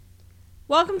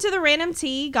Welcome to the Random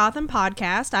Tea Gotham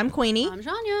podcast. I'm Queenie. I'm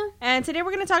Janya. And today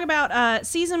we're going to talk about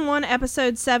Season 1,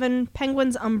 Episode 7,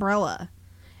 Penguin's Umbrella.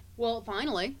 Well,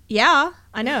 finally. Yeah,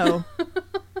 I know.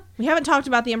 We haven't talked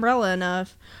about the umbrella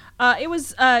enough. It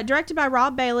was directed by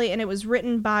Rob Bailey, and it was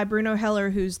written by Bruno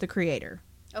Heller, who's the creator.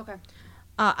 Okay.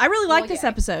 I really like this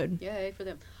episode. Yay for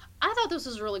them. I thought this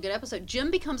was a really good episode.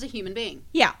 Jim becomes a human being.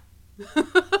 Yeah.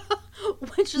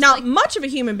 Which is not much of a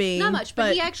human being. Not much,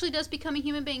 but he actually does become a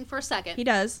human being for a second. He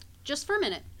does. Just for a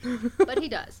minute. But he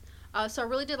does. So I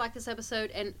really did like this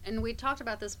episode, and we talked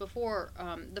about this before.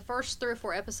 The first 3 or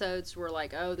 4 episodes were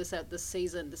like, oh, this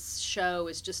season, this show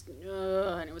is just,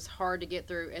 and it was hard to get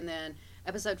through. And then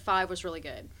episode 5 was really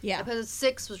good. Yeah. Episode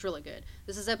 6 was really good.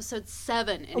 This is episode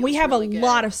 7, and we have really a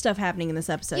lot of stuff happening in this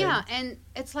episode. Yeah, and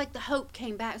it's like the hope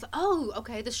came back. It's like, oh,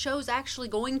 okay, the show's actually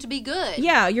going to be good.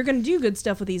 Yeah, you're going to do good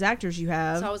stuff with these actors you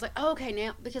have. So I was like, oh, okay,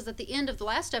 now, because at the end of the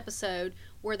last episode,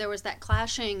 where there was that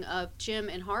clashing of Jim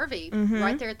and Harvey,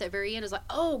 right there at that very end, is like,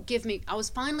 oh, I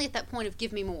was finally at that point of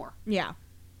give me more. Yeah.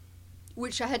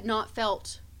 Which I had not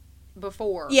felt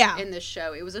before in this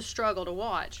show. It was a struggle to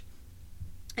watch.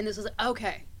 And this was like,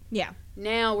 okay. Yeah.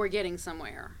 Now we're getting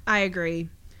somewhere. I agree.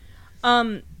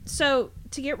 So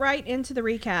to get right into the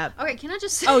recap. Okay, can I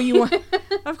just say... Oh, you want...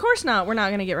 Of course not. We're not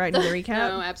going to get right into the recap.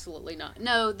 No, absolutely not.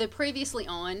 No, the previously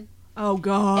on... Oh,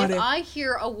 God. If I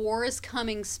hear a war is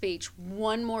coming speech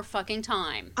one more fucking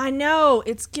time... I know.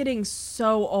 It's getting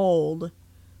so old.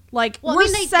 Like, we're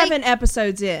 7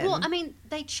 episodes in. Well, I mean,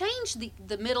 they changed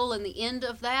the middle and the end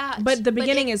of that. But the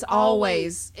beginning is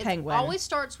always Penguin. It always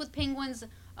starts with Penguin's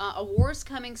a war is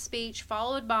coming speech,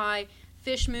 followed by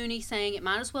Fish Mooney saying it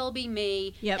might as well be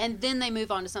me. Yep. And then they move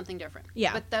on to something different.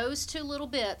 Yeah. But those 2 little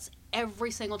bits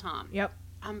every single time. Yep.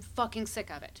 I'm fucking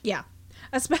sick of it. Yeah.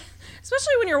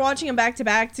 Especially when you're watching them back to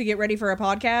back to get ready for a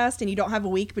podcast and you don't have a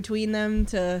week between them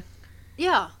to...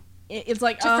 Yeah. It's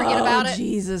like, to forget about it.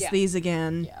 Jesus, these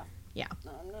again. Yeah. Yeah.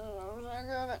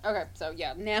 Okay, so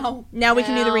now we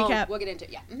can do the recap. We'll get into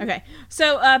it, yeah. Mm-hmm. Okay,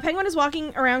 so Penguin is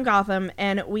walking around Gotham,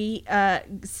 and we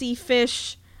see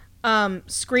Fish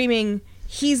screaming,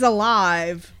 "He's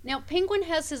alive!" Now, Penguin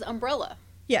has his umbrella.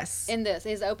 Yes. In this,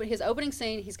 his opening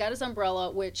scene, he's got his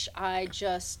umbrella, which I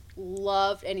just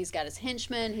loved, and he's got his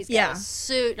henchman, he's got his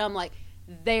suit, and I'm like,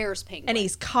 there's Penguin. And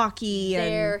he's cocky.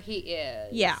 There he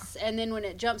is. Yeah. And then when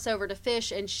it jumps over to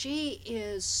Fish, and she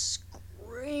is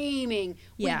screaming.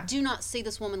 Yeah. We do not see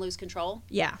this woman lose control.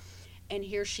 Yeah. And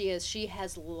here she is. She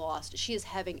has lost. She is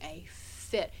having a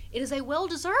fit. It is a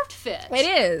well-deserved fit. It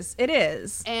is. It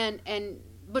is. And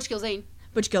Butch Gilzine.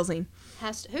 Butch Gilzine.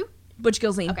 Has to, who? Butch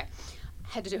Gilzine. Okay.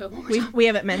 Had to do it more. We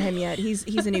haven't met him yet. He's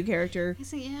a new character.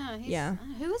 Yeah.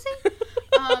 Who is he?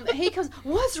 He comes,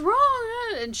 what's wrong?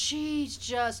 And she's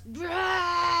just,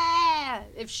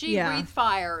 if she breathed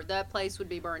fire, that place would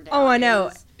be burned down. Oh, I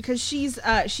know. Because she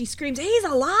screams, "He's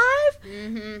alive!"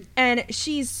 Mm-hmm. And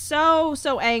she's so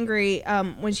angry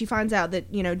when she finds out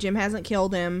that, Jim hasn't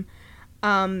killed him.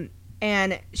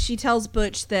 And she tells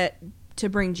Butch to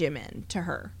bring Jim in to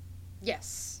her.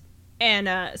 Yes. And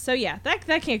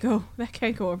that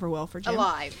can't go over well for Jim.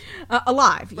 Alive.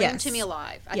 Alive, Bring him to me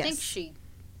alive. I think she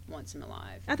wants him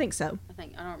alive. I think so. I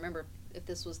don't remember if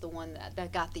this was the one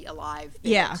that got the alive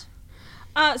bit. Yeah.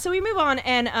 So we move on,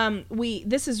 and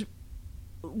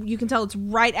you can tell it's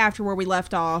right after where we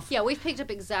left off. Yeah, we've picked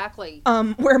up exactly.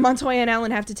 Where Montoya and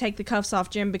Ellen have to take the cuffs off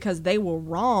Jim because they were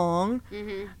wrong.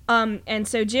 Mm-hmm. And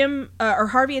so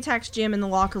Harvey attacks Jim in the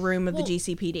locker room of the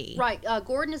GCPD. Right.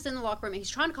 Gordon is in the locker room, and he's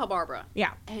trying to call Barbara.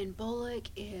 Yeah. And Bullock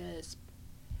is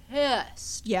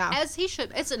pissed. Yeah. As he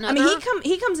should. It's another... I mean,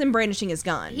 he comes in brandishing his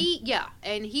gun.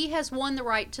 And he has won the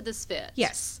right to this fit.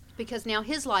 Yes. Because now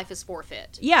his life is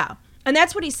forfeit. Yeah. And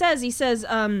that's what he says. He says,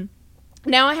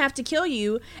 now I have to kill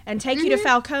you and take you to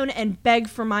Falcone and beg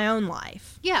for my own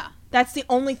life. Yeah. That's the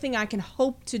only thing I can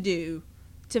hope to do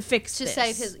to fix this. To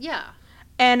save his... Yeah.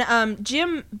 And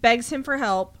Jim begs him for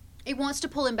help. He wants to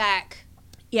pull him back.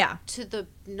 Yeah. To the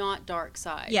not dark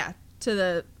side. Yeah. To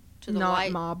the not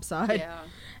light mob side. Yeah.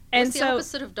 And What's the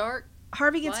opposite of dark?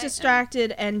 Harvey gets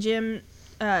distracted and Jim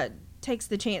takes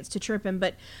the chance to trip him.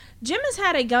 But Jim has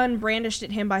had a gun brandished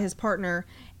at him by his partner,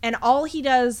 and all he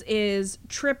does is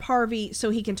trip Harvey so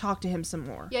he can talk to him some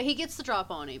more. Yeah, he gets the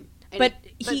drop on him. But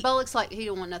Bullock's like, he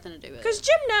don't want nothing to do with it. Because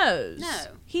Jim knows. No.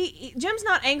 Jim's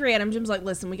not angry at him. Jim's like,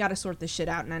 listen, we got to sort this shit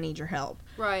out and I need your help.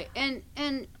 Right. And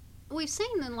we've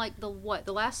seen in like the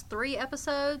last 3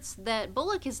 episodes that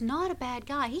Bullock is not a bad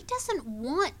guy. He doesn't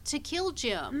want to kill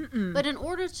Jim. Mm-mm. But in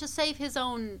order to save his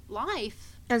own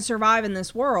life. And survive in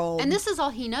this world. And this is all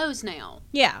he knows now.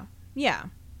 Yeah. Yeah.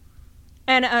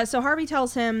 And so Harvey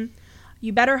tells him,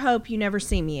 you better hope you never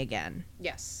see me again.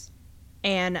 Yes.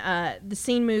 And the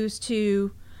scene moves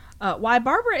to why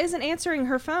Barbara isn't answering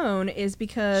her phone is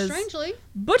because Strangely,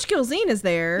 Butch Gilzean is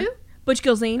there. Who? Butch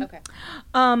Gilzean. Okay.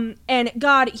 And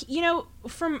God,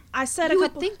 from I said You a would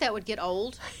couple. think that would get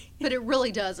old, but it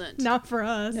really doesn't. Not for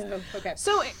us. No. Okay.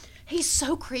 So He's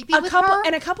so creepy a with couple her.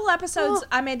 in a couple episodes, Oh.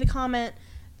 I made the comment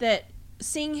that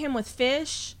seeing him with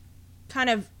Fish kind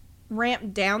of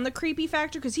ramped down the creepy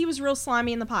factor because he was real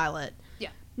slimy in the pilot. Yeah.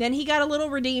 Then he got a little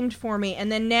redeemed for me,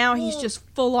 and then now he's Well, just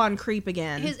full on creep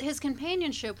again. His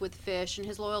companionship with Fish and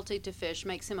his loyalty to Fish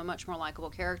makes him a much more likable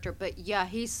character. But yeah,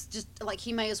 he's just like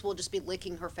he may as well just be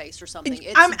licking her face or something.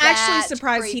 It's I'm actually that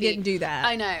surprised he creepy. didn't do that.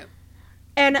 I know.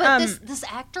 And But this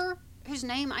actor, whose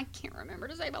name I can't remember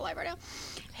to save my life right now,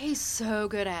 he's so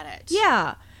good at it.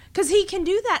 yeah, because he can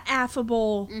do that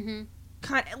affable Mm-hmm.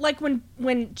 kind, like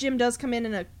when Jim does come in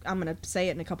I'm gonna say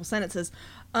it in a couple sentences.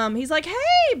 He's like,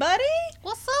 "Hey, buddy."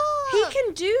 What's up? He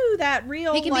can do that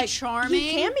real. He can be like, charming.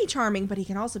 He can be charming, but he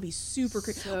can also be super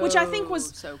creepy, which I think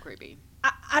was. so creepy.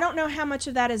 I don't know how much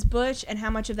of that is Butch and how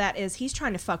much of that is he's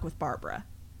trying to fuck with Barbara.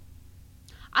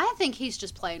 I think he's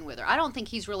just playing with her. I don't think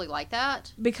he's really like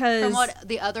that. Because From what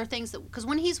the other things that, because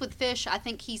when he's with Fish, I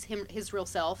think he's his real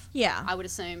self. yeah, I would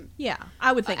assume. yeah,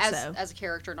 I would think as, so. as a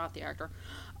character, not the actor.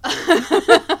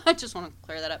 I just want to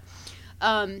clear that up.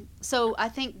 So I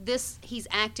think he's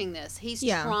acting this. He's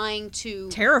Yeah. trying to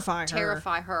terrify her.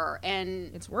 her,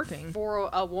 and It's working. for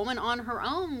a woman on her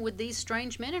own with these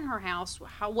strange men in her house.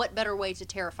 What better way to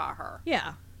terrify her?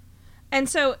 Yeah. And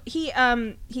so he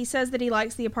says that he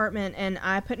likes the apartment, and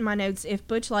I put in my notes, if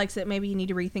Butch likes it, maybe you need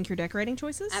to rethink your decorating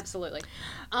choices. Absolutely.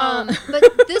 Uh,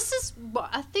 But this is,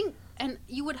 I think, and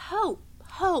you would hope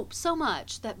so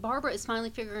much that Barbara is finally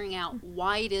figuring out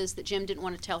why it is that Jim didn't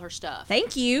want to tell her stuff.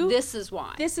 Thank you. This is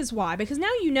why. This is why, because now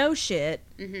you know shit,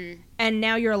 Mm-hmm. and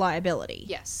now you're a liability.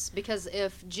 Yes, because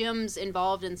if Jim's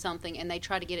involved in something and they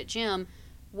try to get at Jim,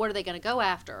 what are they going to go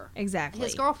after? Exactly.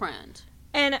 His girlfriend.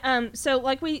 And so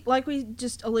like we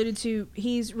just alluded to,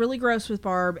 he's really gross with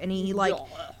Barb, and he like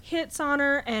hits on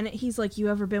her, and he's like, "You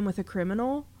ever been with a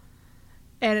criminal?"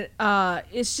 And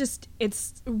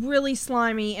it's really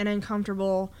slimy and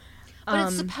uncomfortable. But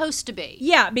it's supposed to be.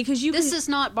 Yeah, because This is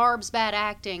not Barb's bad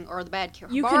acting or the bad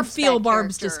character. you can feel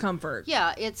Barb's discomfort.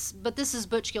 Yeah, but this is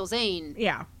Butch Gilzean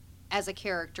Yeah. as a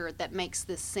character that makes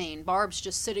this scene. Barb's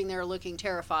just sitting there looking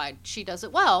terrified. She does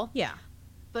it well. Yeah.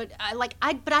 But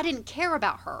I didn't care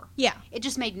about her. Yeah. It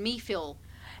just made me feel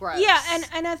gross. Yeah,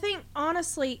 and I think,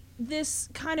 honestly, this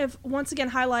kind of, once again,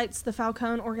 highlights the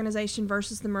Falcone organization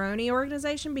versus the Maroney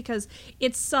organization, because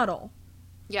it's subtle.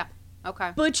 Yeah.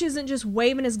 Okay. Butch isn't just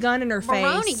waving his gun in her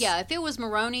Maroney, face. yeah. If it was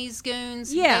Maroney's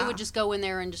goons, Yeah. they would just go in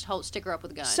there and just stick her up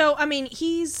with a gun. So, I mean,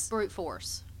 he's brute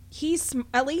force.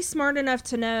 at least smart enough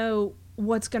to know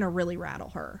what's going to really rattle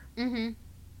her. Mm-hmm.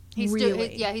 Really?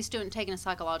 He's taking a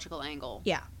psychological angle.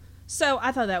 Yeah. So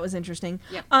I thought that was interesting.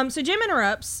 Yep. So Jim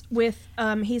interrupts with,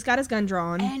 he's got his gun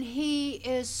drawn. And he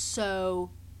is so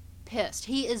pissed.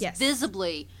 He is Yes.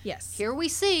 visibly. Yes. Here we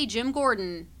see Jim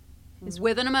Gordon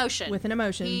with an emotion. With an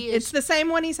emotion. He is- It's the same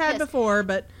one he's had Yes. before,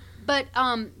 but But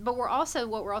what we're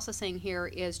also seeing here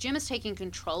is Jim is taking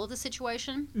control of the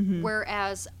situation, Mhm.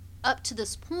 whereas up to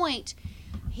this point,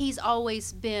 he's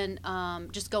always been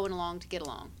just going along to get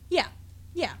along. yeah.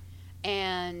 Yeah.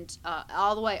 And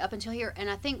all the way up until here. And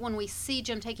I think when we see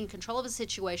Jim taking control of the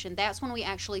situation, that's when we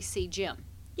actually see Jim,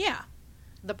 Yeah.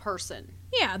 the person.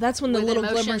 Yeah, that's when the With little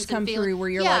emotions glimmers and come feeling- through where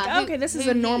you're Yeah, like, who- okay, this is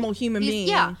who a normal human he's- being.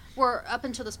 Yeah, where up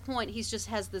until this point, he's just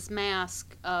has this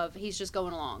mask of he's just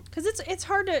going along. Because it's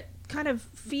hard to kind of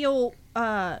feel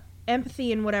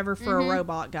empathy and whatever for Mhm. a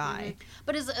robot guy.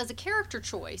 But as a character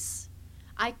choice,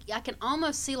 I can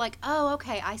almost see like, oh,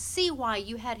 okay, I see why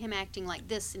you had him acting like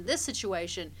this in this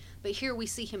situation, but here we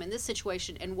see him in this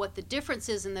situation, and what the difference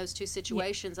is in those two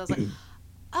situations. I was like,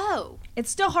 oh, It's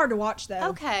still hard to watch, though.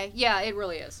 okay, yeah, it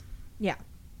really is. Yeah.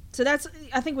 So that's,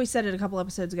 I think we said it a couple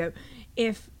episodes ago.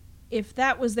 If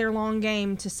that was their long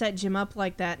game to set Jim up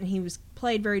like that, and he was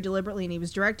played very deliberately and he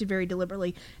was directed very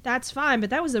deliberately, that's fine.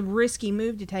 But that was a risky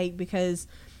move to take, because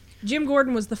Jim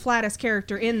Gordon was the flattest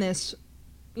character in this,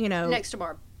 Next to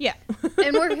Barb. Yeah.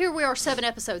 And we are 7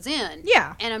 episodes in.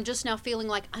 Yeah. And I'm just now feeling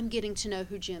like I'm getting to know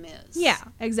who Jim is. Yeah,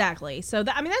 exactly. So,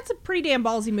 that's a pretty damn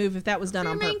ballsy move if that was done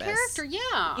Your on main purpose. character,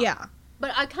 yeah. Yeah.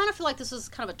 But I kind of feel like this was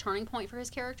kind of a turning point for his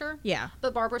character. Yeah.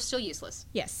 But Barbara's still useless.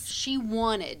 Yes. She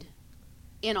wanted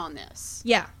in on this.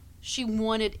 Yeah. She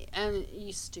wanted,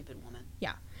 you stupid woman.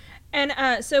 Yeah. And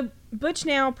so Butch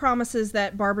now promises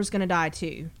that Barbara's going to die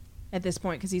too at this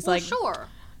point, because he's Well, like, sure.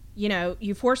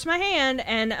 you forced my hand,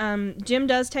 and Jim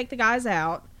does take the guys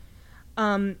out.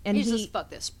 And he says, fuck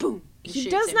this. Boom. He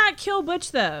does not kill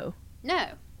Butch, though. No.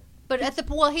 But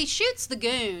he shoots the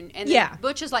goon, and then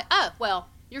Butch is like, oh, well,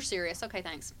 you're serious. Okay,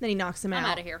 thanks. Then he knocks him out.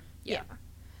 I'm out of here. Yeah.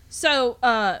 So,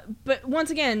 but once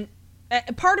again,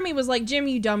 part of me was like, Jim,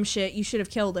 you dumb shit. You should have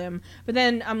killed him. But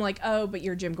then I'm like, oh, but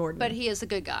you're Jim Gordon. But he is a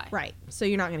good guy. Right. So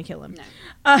you're not going to kill him. No.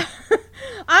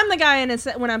 I'm the guy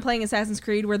when I'm playing Assassin's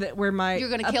Creed where my... You're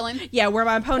going to kill him? Yeah, where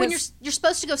my opponent... When you're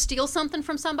supposed to go steal something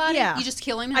from somebody, you just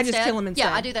kill him instead? I just kill him instead.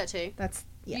 Yeah, I do that too.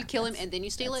 Yeah, you kill him and then you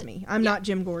steal it? Me. I'm not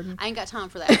Jim Gordon. I ain't got time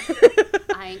for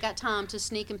that. I ain't got time to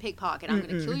sneak and pickpocket. I'm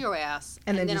going to kill your ass.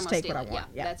 And then I'm just take what I want.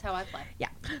 Yeah, that's how I play. Yeah.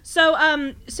 So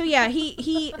yeah,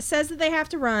 he says that they have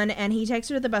to run, and he takes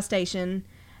her to the bus station,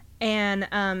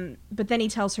 and but then he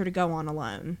tells her to go on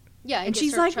alone. Yeah, and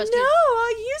she's like, trusted. No,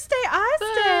 you stay, I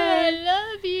stay. I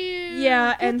love you.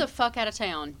 Yeah. Get the fuck out of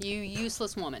town, you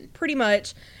useless woman. Pretty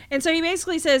much. And so he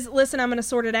basically says, listen, I'm going to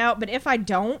sort it out, but if I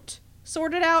don't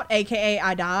sort it out, a.k.a.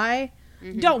 I die,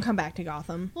 don't come back to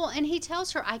Gotham. Well, and he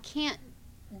tells her, I can't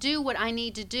do what I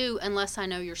need to do unless I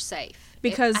know you're safe.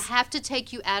 Because I have to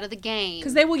take you out of the game.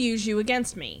 Because they will use you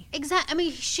against me. Exactly. I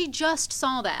mean, she just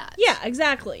saw that. Yeah,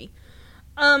 exactly.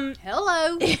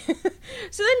 Hello.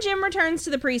 So then Jim returns to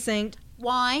the precinct.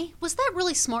 Why? Was that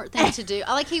really smart thing to do?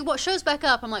 He shows back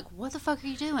up. I'm like, what the fuck are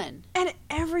you doing? And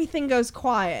everything goes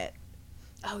quiet.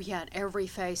 Oh, yeah, and every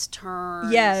face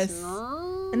turns. Yes.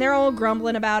 And they're all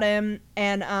grumbling about him.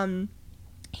 And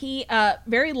he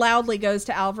very loudly goes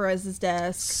to Alvarez's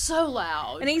desk. So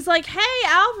loud. And he's like, hey,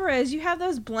 Alvarez, you have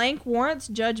those blank warrants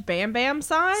Judge Bam Bam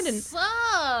signed?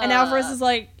 And Alvarez is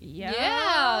like,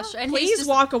 yeah. And please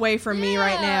walk away from me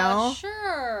right now.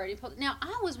 Sure. Now,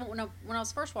 when I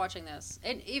was first watching this,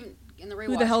 and even in the rewatch.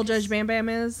 Who the hell Judge Bam Bam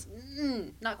is?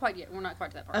 Not quite yet. We're not quite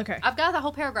to that part. Okay. I've got the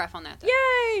whole paragraph on that, though.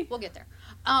 Yay! We'll get there.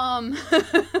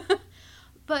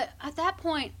 But at that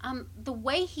point, the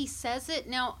way he says it,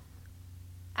 now,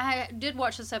 I did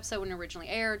watch this episode when it originally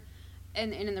aired,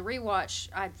 and in the rewatch,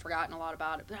 I'd forgotten a lot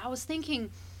about it, but I was thinking,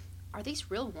 are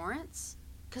these real warrants?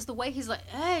 Because the way he's like,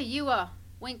 hey, you,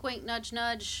 wink, wink, nudge,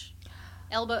 nudge,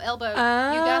 elbow, elbow, you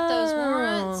got those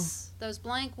warrants, those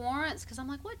blank warrants? Because I'm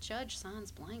like, what judge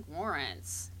signs blank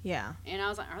warrants? Yeah. And I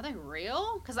was like, are they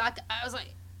real? Because I was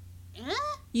like, eh?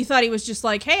 You thought he was just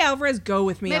like, hey, Alvarez, go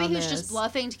with me on this. Maybe he was just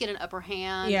bluffing to get an upper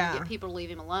hand, get people to leave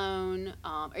him alone.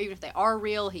 Or even if they are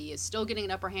real, he is still getting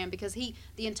an upper hand because the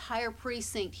entire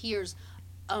precinct hears,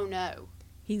 oh no.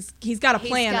 He's got a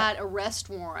plan. He's got arrest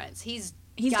warrants. He's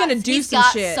going to do some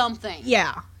shit. He's got something.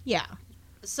 Yeah, yeah.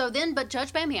 So then, but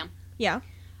Judge Bam Bam. Yeah.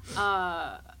 Who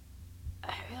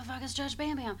the fuck is Judge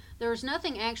Bam Bam? There's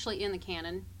nothing actually in the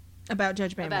canon about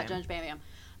Judge Bam Bam. About Judge Bam Bam.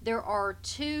 There are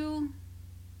two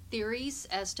theories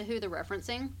as to who they're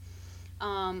referencing.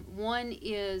 One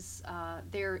is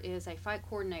there is a fight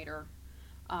coordinator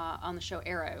on the show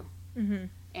Arrow,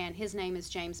 and his name is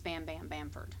James Bam Bam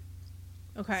Bamford.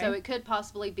 Okay. So it could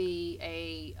possibly be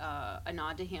a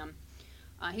nod to him.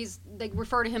 They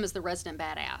refer to him as the resident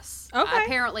badass. Okay.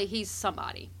 Apparently he's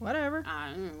somebody. Whatever.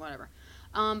 Whatever.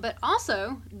 But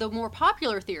also the more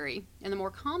popular theory and the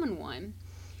more common one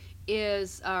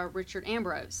is Richard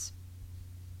Ambrose.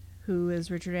 Who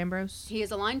is Richard Ambrose? He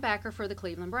is a linebacker for the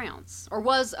Cleveland Browns, or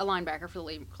was a linebacker for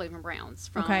the Cleveland Browns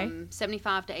from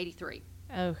 75 to 83.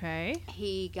 Okay.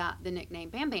 He got the nickname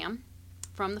Bam Bam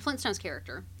from the Flintstones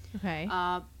character. Okay.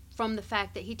 From the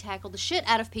fact that he tackled the shit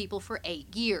out of people for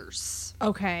 8 years.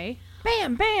 Okay.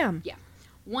 Bam, bam. Yeah.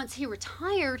 Once he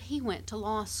retired, he went to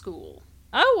law school.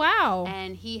 Oh, wow.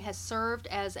 And he has served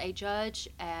as a judge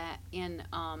in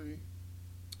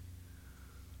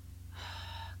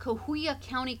Cahuilla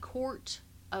County Court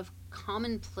of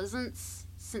Common Pleasance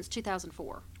since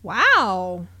 2004.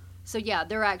 Wow. So, yeah,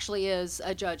 there actually is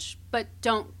a judge, but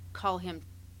don't call him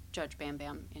Judge Bam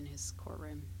Bam in his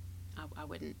courtroom. I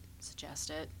wouldn't suggest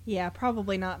it. Yeah,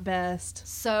 probably not best.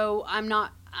 So,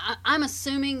 I'm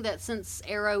assuming that since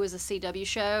Arrow is a CW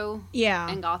show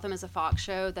and Gotham is a Fox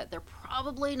show, that they're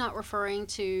probably not referring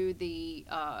to the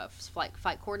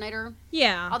fight coordinator.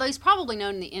 Yeah. Although he's probably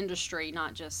known in the industry,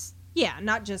 not just... Yeah,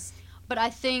 not just... But I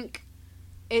think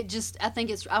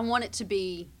I want it to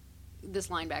be this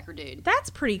linebacker dude. That's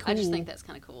pretty cool. I just think that's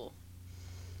kind of cool.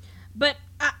 But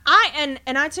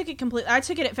I took it completely. I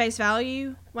took it at face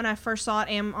value when I first saw it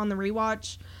on the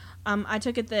rewatch. I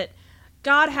took it that,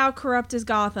 God, how corrupt is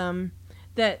Gotham,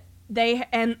 that they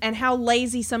and how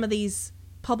lazy some of these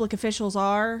public officials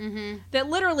are. Mm-hmm. That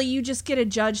literally you just get a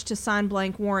judge to sign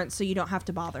blank warrants so you don't have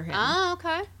to bother him. Oh,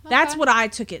 okay. That's what I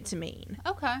took it to mean.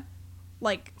 Okay.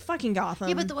 Like, fucking Gotham.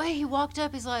 Yeah, but the way he walked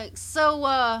up, he's like,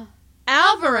 so,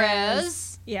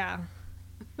 Alvarez. Yeah.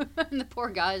 And the poor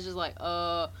guy is just like,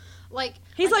 Like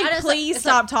He's like, please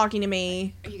stop talking to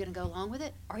me. Are you gonna go along with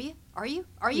it? Are you?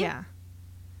 Yeah.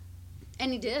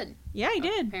 And he did. Yeah, he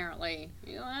did. Apparently.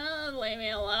 Leave me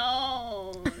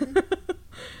alone.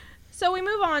 So we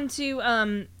move on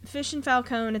to Fish and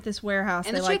Falcone at this warehouse.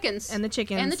 And the chickens. And the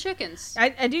chickens. And the chickens.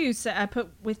 I do. So I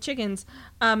put with chickens.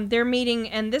 They're meeting,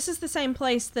 and this is the same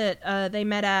place that they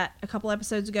met at a couple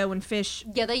episodes ago when Fish...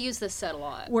 Yeah, they use this set a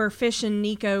lot. Where Fish and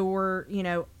Nico were,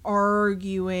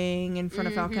 arguing in front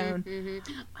of Falcone.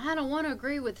 Mm-hmm. I don't want to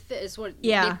agree with Fish. Is what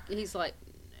he's like,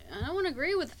 I don't want to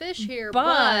agree with Fish here,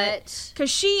 but...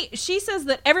 Because she says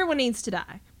that everyone needs to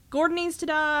die. Gordon needs to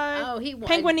die. Oh, he won.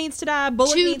 Penguin needs to die.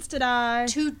 Bullock needs to die.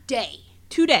 Today.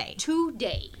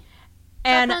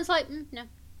 And Falcone's like, no.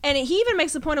 And he even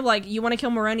makes the point of, like, you want to kill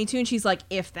Maroni too? And she's like,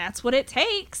 if that's what it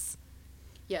takes.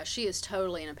 Yeah, she is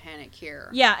totally in a panic here.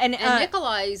 Yeah, and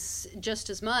Nikolai's just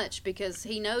as much because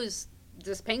he knows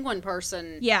this penguin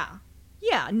person. Yeah,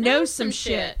 knows some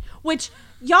shit. Which,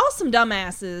 y'all some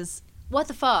dumbasses. What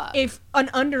the fuck? If an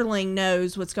underling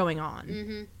knows what's going on.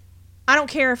 Mm-hmm. I don't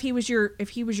care if he was your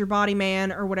body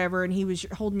man or whatever and he was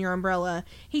holding your umbrella.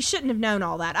 He shouldn't have known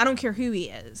all that. I don't care who he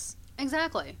is.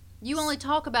 Exactly. You only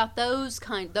talk about those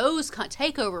kind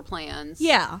takeover plans.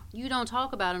 Yeah. You don't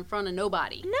talk about in front of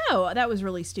nobody. No, that was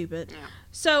really stupid. Yeah.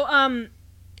 So,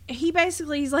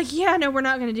 he's like, yeah, no, we're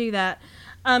not going to do that.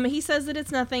 He says that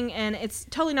it's nothing and it's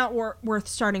totally not worth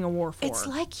starting a war for. It's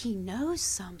like he knows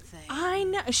something. I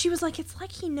know. She was like, it's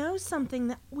like he knows something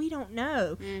that we don't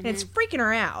know. Mm-hmm. And it's freaking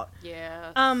her out.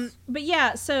 Yeah. But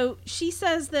yeah, so she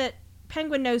says that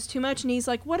Penguin knows too much and he's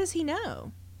like, what does he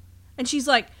know? And she's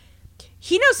like,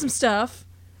 he knows some stuff.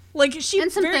 Like, she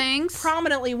and some very things.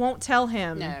 Prominently won't tell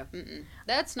him. No.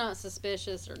 That's not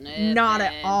suspicious or nothing. Not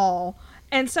at all.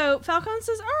 And so Falcone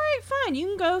says, all right, fine, you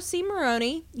can go see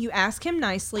Maroni. You ask him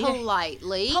nicely.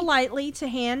 Politely to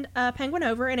hand Penguin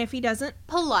over, and if he doesn't...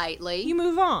 Politely. You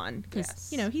move on. Because,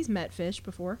 he's met Fish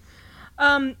before.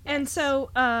 And so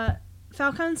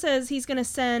Falcone says he's going to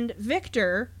send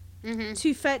Victor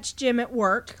to fetch Jim at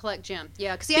work. To collect Jim.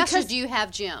 Yeah, because he asked her, do you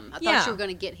have Jim? I thought you were going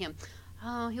to get him.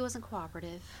 Oh, he wasn't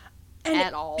cooperative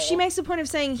at all. She makes a point of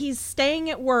saying he's staying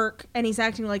at work, and he's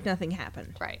acting like nothing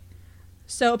happened. Right.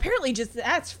 So apparently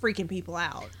that's freaking people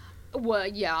out. Well,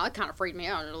 yeah, it kind of freaked me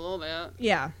out a little bit.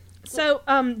 Yeah. So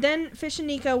then Fish and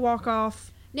Nico walk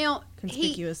off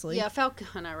conspicuously.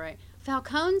 Falcone, right.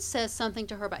 Falcone says something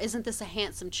to her about, isn't this a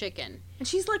handsome chicken? And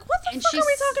she's like, what the fuck are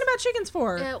we talking about chickens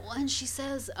for? Yeah, well, and she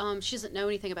says she doesn't know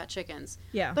anything about chickens.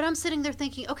 Yeah. But I'm sitting there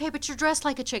thinking, okay, but you're dressed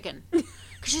like a chicken. Because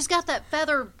she's got that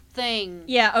feather thing.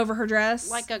 Yeah, over her dress.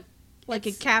 Like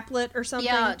a caplet or something?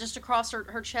 Yeah, just across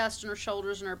her chest and her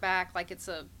shoulders and her back, like it's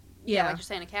a... Yeah, like you're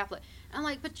saying a caplet. I'm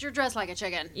like, but you're dressed like a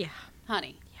chicken. Yeah.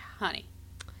 Honey.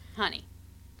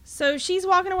 So she's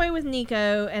walking away with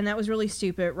Nico, and that was really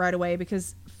stupid right away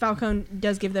because Falcone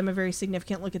does give them a very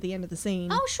significant look at the end of the scene.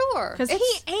 Oh, sure. Because he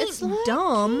ain't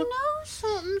dumb. He knows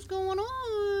something's going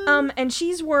on. And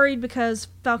she's worried because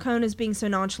Falcone is being so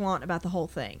nonchalant about the whole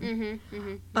thing.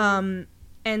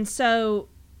 And so...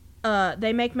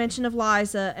 they make mention of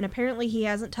Liza, and apparently he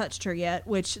hasn't touched her yet,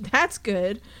 which that's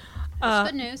good.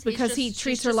 That's good news. Because he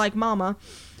treats her like mama.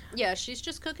 Yeah, she's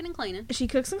just cooking and cleaning. She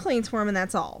cooks and cleans for him, and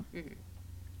that's all. Mm-hmm.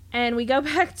 And we go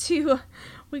back to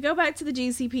the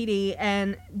GCPD,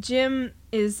 and Jim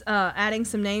is adding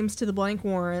some names to the blank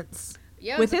warrants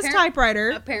with his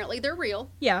typewriter. Apparently, they're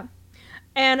real. Yeah,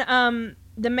 and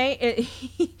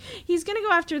he's gonna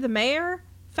go after the mayor,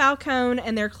 Falcone,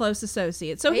 and their close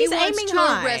associates. So he's aiming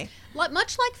high. Arrest,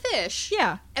 much like Fish.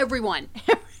 Yeah. Everyone.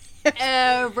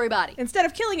 Everybody. Instead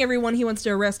of killing everyone, he wants to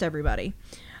arrest everybody.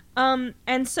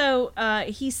 And so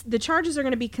the charges are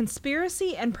going to be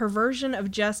conspiracy and perversion of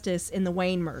justice in the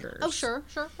Wayne murders. Oh, sure.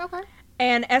 Okay.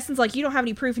 And Essen's like, you don't have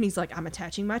any proof, and he's like, I'm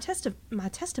attaching my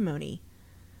testimony.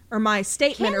 Or my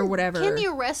statement or whatever. Can the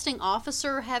arresting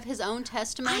officer have his own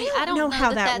testimony? I don't know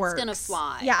how that's going to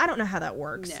fly. Yeah, I don't know how that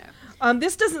works. No.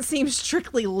 This doesn't seem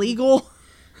strictly legal.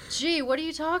 Gee, what are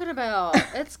you talking about?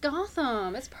 It's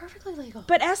Gotham. It's perfectly legal.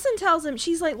 But Essen tells him,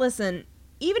 she's like, listen,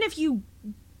 even if you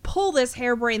pull this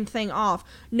harebrained thing off,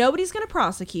 nobody's going to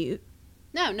prosecute.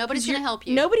 No, nobody's going to help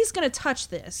you. Nobody's going to touch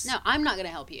this. No, I'm not going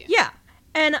to help you. Yeah.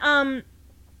 And,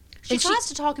 She tries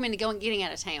to talk him into getting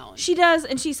out of town. She does,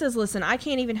 and she says, listen, I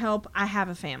can't even help. I have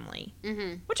a family.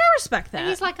 Mm-hmm. Which I respect that. And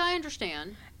he's like, I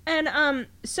understand. And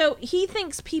so he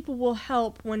thinks people will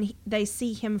help when they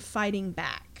see him fighting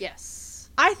back. Yes.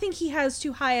 I think he has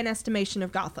too high an estimation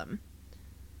of Gotham.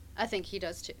 I think he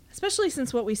does, too. Especially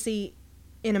since what we see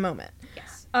in a moment.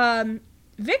 Yes.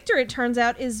 Victor, it turns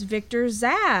out, is Victor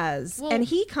Zsasz. And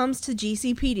he comes to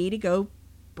GCPD to go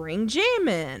bring Jim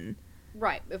in.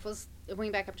 Right. It was. We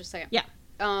can back up just a second. Yeah.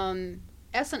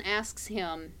 Essen asks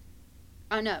him.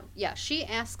 No. Yeah. She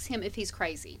asks him if he's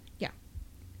crazy. Yeah.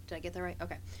 Did I get that right?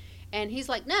 Okay. And he's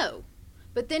like, no.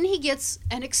 But then he gets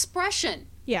an expression.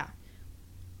 Yeah.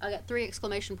 I got 3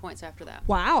 exclamation points after that.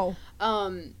 Wow.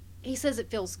 He says it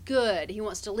feels good. He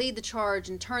wants to lead the charge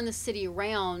and turn the city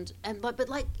around. But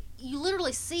like, you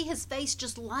literally see his face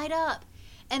just light up,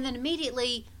 and then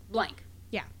immediately blank.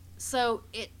 Yeah. So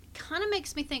it kind of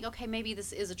makes me think, okay, maybe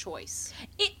this is a choice.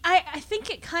 I think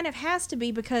it kind of has to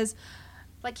be because,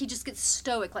 like, he just gets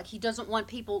stoic. Like, he doesn't want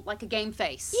people, like a game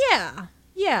face.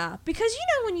 Yeah. Because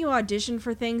when you audition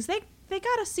for things, they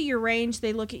got to see your range.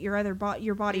 They look at your other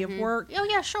your body of work. Oh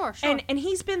yeah, sure. And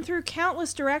he's been through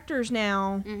countless directors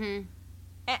now. Mm-hmm.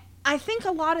 I think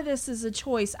a lot of this is a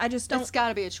choice. I just don't. It's got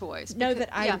to be a choice. Know that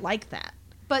I like that.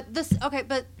 But this,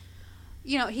 but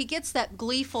he gets that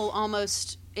gleeful,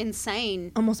 almost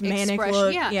insane, almost manic expression.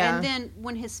 look. Yeah. And then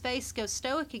when his face goes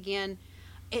stoic again,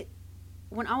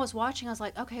 when I was watching, I was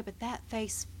like, okay, but that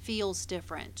face feels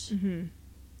different. Mm-hmm.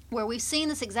 Where we've seen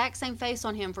this exact same face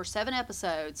on him for 7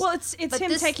 episodes. Well, it's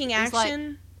him taking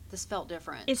action. This felt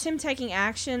different. It's him taking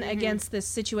action against this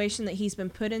situation that he's been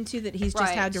put into that he's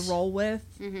just had to roll with.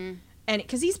 Mm-hmm. And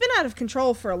because he's been out of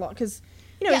control for a long, because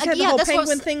he's had the whole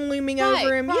penguin thing looming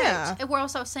over him. Right. Yeah. And where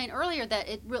also I was saying earlier that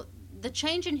the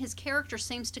change in his character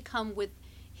seems to come with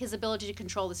his ability to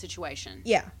control the situation.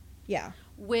 Yeah.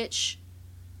 Which,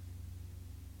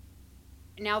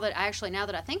 now that I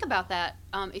think about that,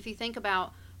 if you think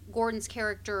about Gordon's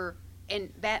character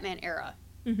in Batman era,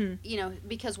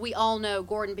 because we all know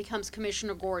Gordon becomes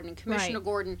Commissioner Gordon, and Commissioner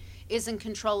Gordon is in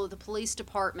control of the police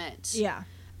department. Yeah.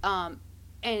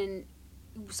 And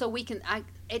so we can,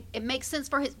 it makes sense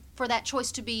for that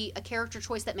choice to be a character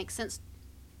choice that makes sense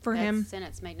for him. That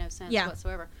sentence made no sense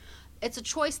whatsoever. It's a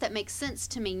choice that makes sense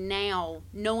to me now,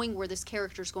 knowing where this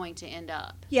character's going to end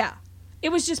up. Yeah. It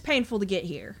was just painful to get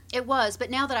here. It was, but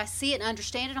now that I see it and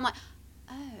understand it, I'm like,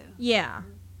 oh. Yeah.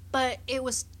 But it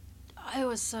was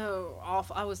so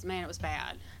awful. It was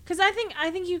bad. Because I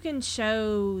think you can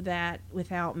show that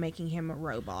without making him a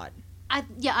robot. And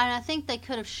I think they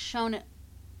could have shown it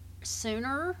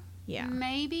sooner. Yeah.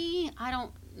 Maybe. I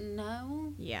don't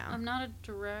know. Yeah. I'm not a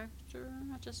director.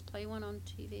 I just play one on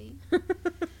TV.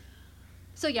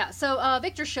 So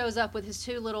Victor shows up with his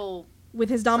 2 little... With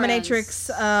his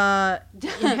dominatrix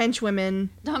henchwomen.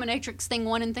 Dominatrix thing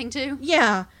 1 and thing 2?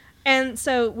 Yeah. And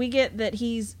so we get that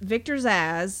he's Victor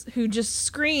Zsasz, who just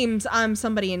screams, I'm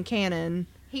somebody in canon.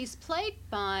 He's played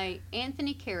by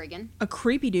Anthony Carrigan. A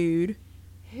creepy dude.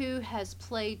 Who has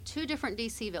played 2 different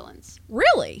DC villains.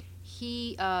 Really?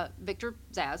 He, Victor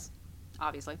Zsasz,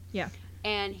 obviously. Yeah.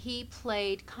 And he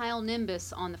played Kyle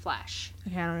Nimbus on The Flash.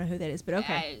 Okay, I don't know who that is, but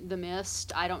okay. The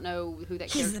Mist. I don't know who that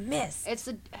He's the Mist. I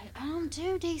don't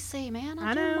do DC, man.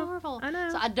 I know. do Marvel. I know.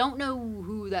 So I don't know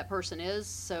who that person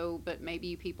is, but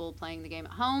maybe people playing the game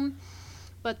at home.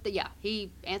 But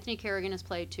Anthony Carrigan has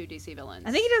played 2 DC villains.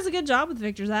 I think he does a good job with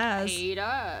Victor Zsasz. He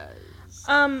does.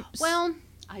 Well,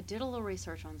 I did a little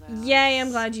research on that. Yay, I'm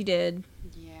glad you did.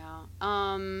 Yeah.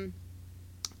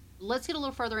 Let's get a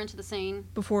little further into the scene.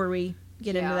 Before we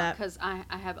get into that. Because I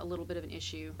have a little bit of an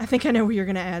issue. I think I know where you're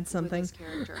going to add something. With this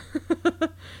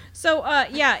character. So,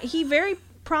 he very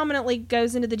prominently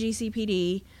goes into the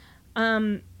GCPD.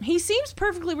 He seems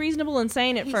perfectly reasonable and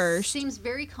sane at first. He seems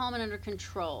very calm and under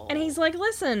control. And he's like,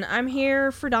 listen, I'm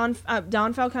here for Don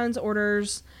Falcone's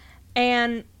orders.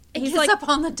 And he's like... up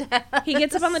on the desk. He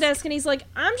gets up on the desk and he's like,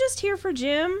 I'm just here for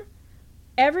Jim.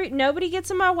 Nobody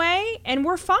gets in my way and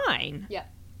we're fine. Yeah.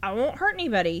 I won't hurt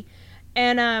anybody.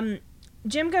 And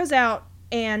Jim goes out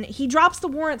and he drops the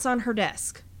warrants on her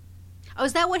desk. Oh,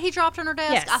 is that what he dropped on her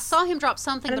desk? Yes. I saw him drop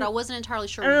something, but I wasn't entirely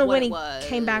sure what it was. I don't know when he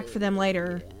came back for them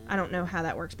later. Yeah. I don't know how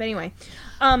that works. But anyway.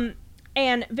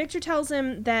 And Victor tells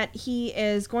him that he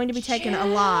is going to be taken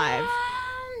alive.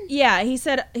 Yeah, he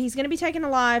said he's going to be taken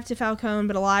alive to Falcone,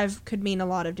 but alive could mean a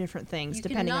lot of different things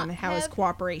depending on how his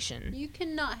cooperation. You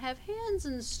cannot have hands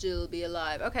and still be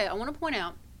alive. Okay, I want to point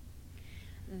out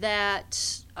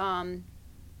that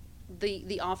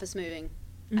the office moving,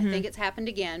 I think it's happened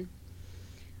again.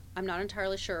 I'm not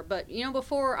entirely sure, but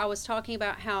before I was talking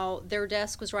about how their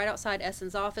desk was right outside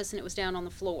Essen's office and it was down on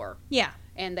the floor. Yeah.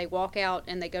 And they walk out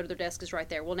and they go to their desk is right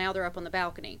there. Well, now they're up on the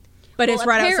balcony. But it's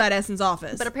right outside Essen's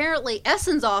office. But apparently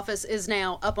Essen's office is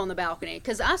now up on the balcony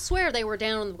because I swear they were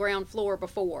down on the ground floor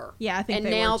before. Yeah, I think and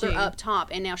they now were too. they're up top,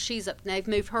 and now she's up. They've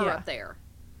moved her up there.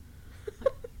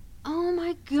 Oh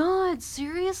my God!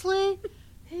 Seriously,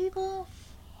 people.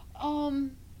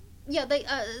 Yeah,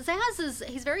 Zsasz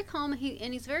he's very calm.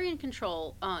 He's very in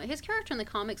control. His character in the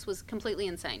comics was completely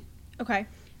insane. Okay.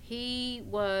 He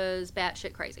was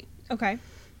batshit crazy. Okay.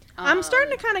 I'm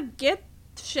starting to kind of get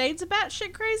shades of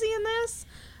batshit crazy in this.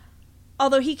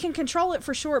 Although he can control it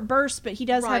for short bursts, but he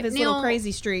does have his little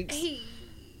crazy streaks.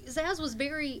 Zaz was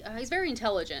he's very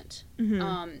intelligent.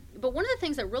 Mm-hmm. But one of the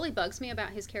things that really bugs me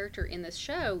about his character in this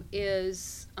show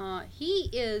is he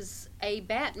is a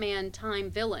Batman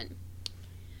time villain.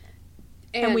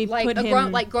 And we put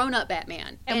him grown up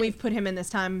Batman. And we've put him in this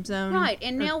time zone. Right.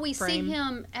 And now we frame. see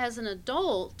him as an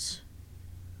adult,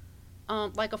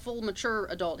 like a full mature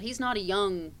adult. He's not a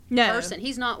young person.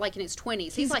 He's not like in his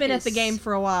 20s. He's been at the game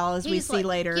for a while, as we see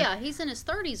later. Yeah, he's in his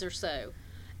 30s or so.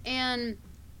 And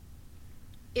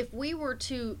if we were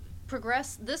to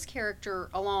progress this character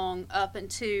along up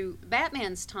into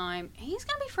Batman's time, he's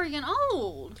going to be freaking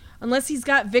old. Unless he's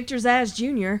got Victor Zsasz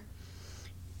Jr.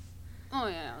 Oh,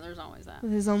 yeah, there's always that.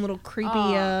 With his own little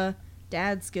creepy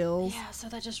dad skills. Yeah, so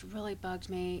that just really bugged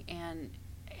me, and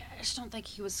I just don't think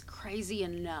he was crazy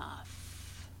enough.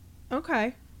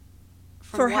 Okay.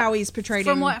 How he's portrayed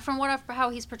in... How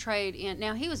he's portrayed in...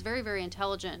 Now, he was very, very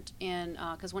intelligent in...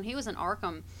 Because when he was in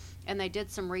Arkham, and they did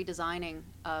some redesigning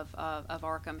of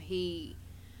Arkham, he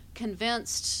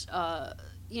convinced...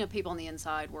 people on the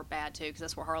inside were bad, too, because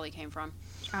that's where Harley came from.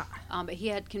 But he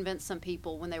had convinced some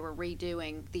people when they were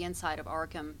redoing the inside of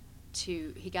Arkham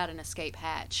he got an escape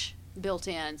hatch built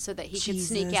in so that he could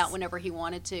sneak out whenever he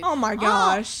wanted to. Oh my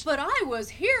gosh. But I was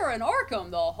here in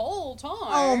Arkham the whole time.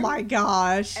 Oh my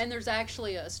gosh. And there's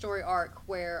actually a story arc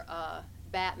where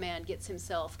Batman gets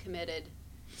himself committed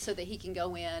so that he can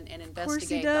go in and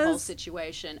investigate the whole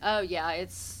situation. Oh yeah,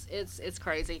 it's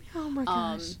crazy. Oh my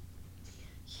gosh.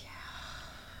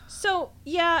 So,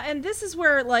 yeah, and this is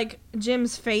where, like,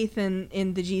 Jim's faith in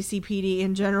the GCPD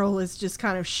in general is just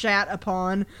kind of shat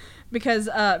upon, because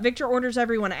Victor orders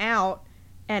everyone out,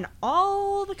 and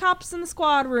all the cops in the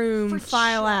squad room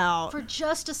file out. For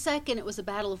just a second, it was a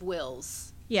battle of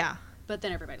wills. Yeah. But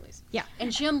then everybody leaves. Yeah.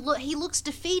 And Jim, he looks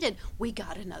defeated. We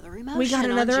got another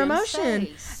emotion.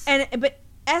 Face. But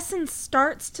Essence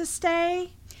starts to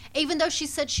stay. Even though she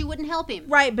said she wouldn't help him.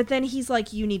 Right, but then he's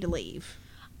like, you need to leave.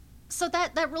 So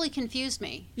that really confused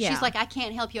me. Yeah. She's like, I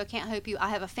can't help you, I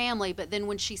have a family, but then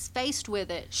when she's faced with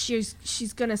it... She's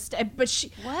gonna stay, but she...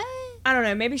 What? I don't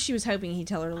know, maybe she was hoping he'd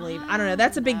tell her to leave. I don't know,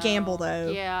 that's a big gamble,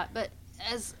 though. Yeah, but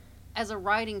as a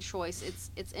writing choice,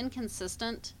 it's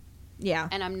inconsistent. Yeah.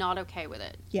 And I'm not okay with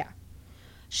it. Yeah.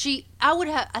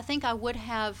 I think I would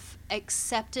have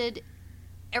accepted...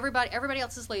 Everybody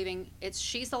else is leaving.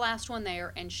 She's the last one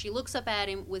there, and she looks up at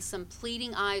him with some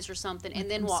pleading eyes or something, and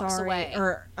then walks away.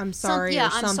 Or I'm sorry, or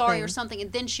something. I'm sorry or something,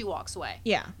 and then she walks away.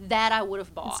 Yeah. That I would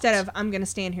have bought. Instead of, I'm going to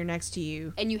stand here next to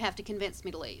you. And you have to convince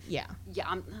me to leave. Yeah.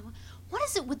 Yeah. What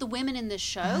is it with the women in this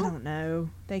show? I don't know.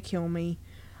 They kill me.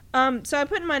 So I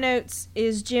put in my notes,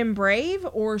 is Jim brave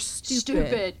or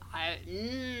stupid?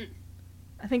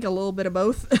 I think a little bit of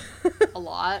both. A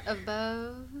lot of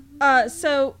both.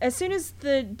 So as soon as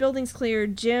the building's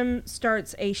cleared, Jim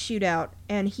starts a shootout,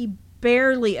 and he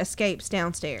barely escapes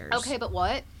downstairs. Okay, but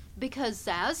what? Because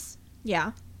Zsasz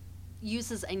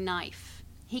uses a knife.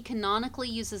 He canonically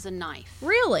uses a knife.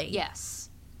 Really?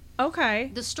 Yes. Okay.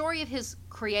 The story of his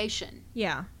creation.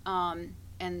 Yeah.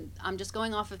 And I'm just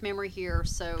going off of memory here,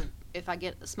 so if I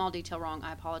get a small detail wrong,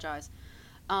 I apologize.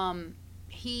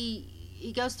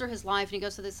 He goes through his life, and he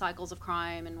goes through the cycles of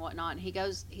crime and whatnot, and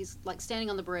he's like standing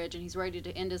on the bridge, and he's ready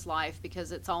to end his life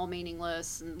because it's all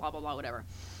meaningless and blah, blah, blah, whatever.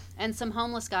 And some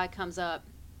homeless guy comes up,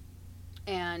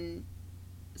 and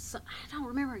I don't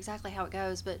remember exactly how it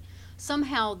goes, but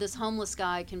somehow this homeless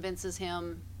guy convinces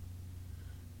him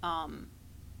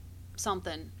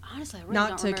something. Honestly, I really don't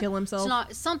remember. Not to kill himself?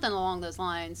 It's something along those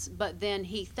lines, but then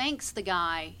he thanks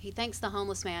the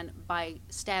homeless man by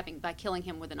killing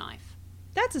him with a knife.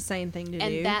 That's a sane thing to do.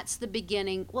 And that's the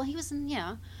beginning. Well, he was, he's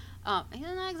not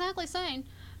exactly sane.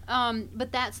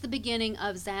 But that's the beginning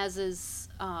of Zaz's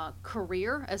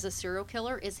career as a serial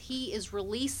killer, is he is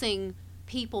releasing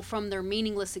people from their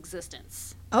meaningless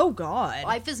existence. Oh, God.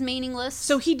 Life is meaningless.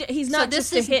 So he's not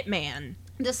just a hitman.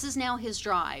 This is now his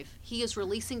drive. He is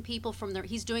releasing people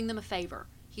he's doing them a favor.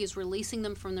 He is releasing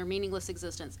them from their meaningless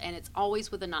existence, and it's always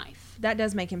with a knife. That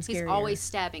does make him scarier. He's always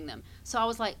stabbing them. So I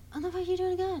was like, oh, no, what are you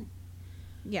doing again?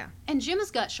 Yeah. And Jim has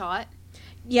got shot.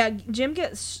 Yeah, Jim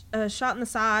gets shot in the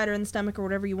side or in the stomach or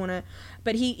whatever you want to...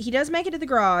 But he does make it to the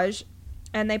garage,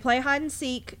 and they play hide and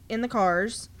seek in the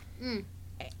cars.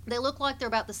 They look like they're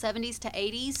about the 70s to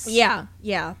 80s.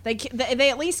 Yeah. They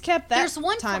at least kept that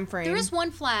time frame. There is one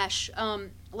flash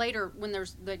later when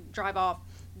they drive off.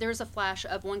 There's a flash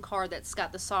of one car that's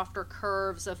got the softer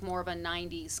curves of more of a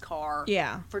 90s car.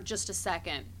 Yeah. For just a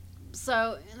second.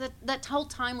 So that whole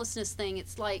timelessness thing,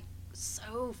 it's like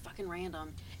so fucking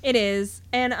random. It is.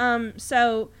 And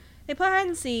so they play hide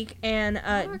and seek, and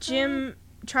Jim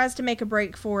tries to make a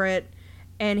break for it,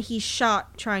 and he's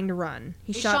shot trying to run.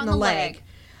 He's shot in the leg.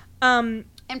 And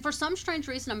for some strange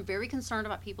reason, I'm very concerned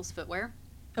about people's footwear.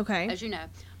 Okay. As you know.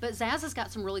 But Zaz has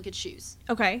got some really good shoes.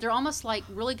 Okay. They're almost like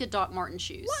really good Doc Martin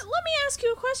shoes. Let me ask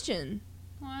you a question.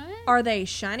 What? Are they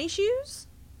shiny shoes?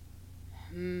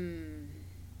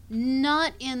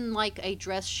 Not in like a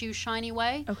dress shoe shiny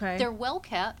way. Okay. They're well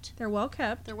kept. They're well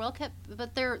kept. They're well kept,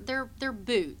 but they're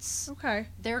boots. Okay.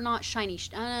 They're not shiny.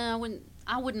 I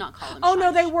would not call them. Oh shiny.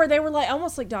 no, they were. They were like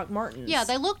almost like Doc Martens. Yeah,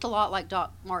 they looked a lot like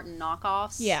Doc Martin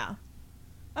knockoffs. Yeah.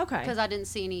 Okay. Because I didn't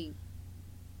see any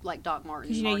like Doc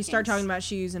Martin. Because you start talking about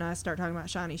shoes, and I start talking about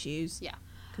shiny shoes. Yeah.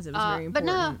 Because it was very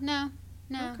important. But no.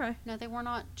 Okay. No, they were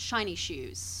not shiny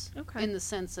shoes. Okay. In the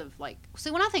sense of like,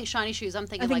 see, when I think shiny shoes, I'm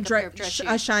thinking I think like a pair of dress shoes.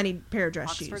 a shiny pair of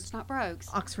dress Oxford's shoes. not brogues.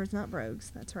 Oxford's not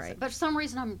brogues. That's right. But for some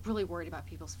reason, I'm really worried about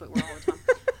people's footwear all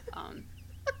the time.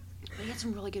 They get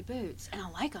some really good boots, and I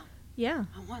like them. Yeah.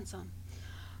 I want some.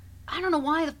 I don't know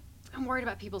why I'm worried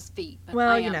about people's feet. But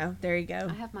Well, I you am. know, there you go.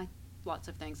 I have my lots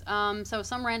of things. So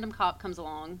some random cop comes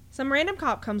along.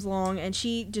 And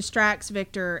she distracts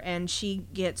Victor, and she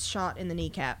gets shot in the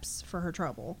kneecaps for her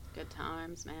trouble. Good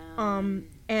times, man.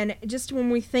 And just when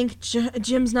we think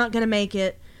Jim's not gonna make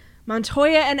it,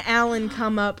 Montoya and Alan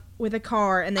come up with a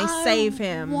car, and they save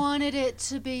him. I wanted it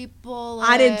to be Bullock.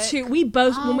 I did too. We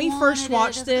both, when we first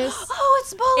watched this. Oh,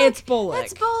 it's Bullock. It's Bullock.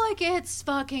 It's Bullock. It's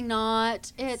fucking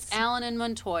not. It's Alan and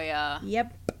Montoya.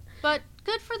 Yep. But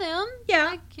good for them. Yeah.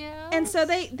 I guess. And so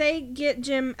they get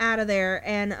Jim out of there,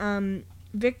 and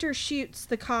Victor shoots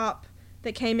the cop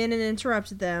that came in and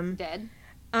interrupted them. Dead.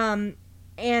 And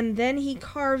then he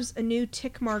carves a new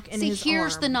tick mark in his arm. See,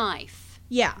 here's the knife.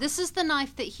 Yeah. This is the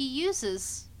knife that he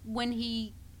uses when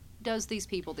he does these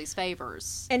people these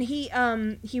favors. And he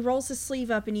rolls his sleeve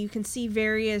up, and you can see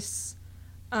various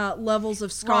levels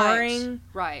of scarring.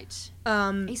 Right.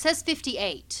 He says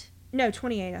 58. No,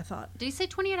 28, I thought. Did he say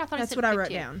 28? I thought he That's said what 58. I wrote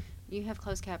down. You have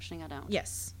closed captioning, I don't.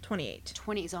 Yes, 28.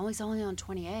 20. He's always only on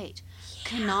 28. Yeah.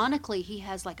 Canonically, he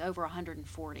has like over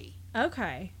 140.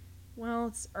 Okay. Well,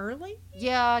 it's early.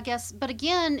 Yeah, I guess. But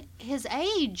again, his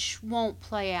age won't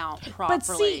play out properly. But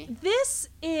see, this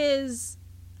is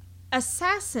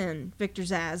assassin Victor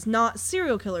Zsasz, not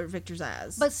serial killer Victor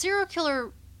Zsasz. But serial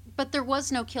killer, but there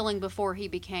was no killing before he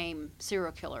became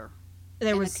serial killer.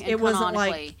 It wasn't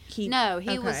like he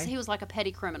was like a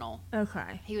petty criminal.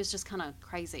 Okay. He was just kind of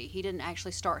crazy. He didn't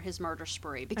actually start his murder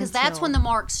spree because that's when the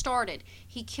mark started.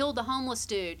 He killed the homeless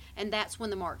dude, and that's when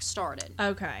the mark started.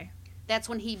 Okay. That's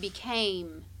when he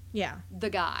became the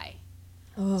guy.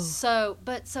 Oh. So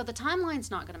the timeline's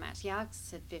not going to match. Yeah, I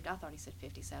said 50. I thought he said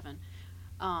 57.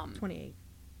 28.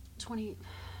 20.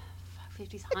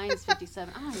 50. Heinz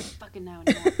 57. I don't even fucking know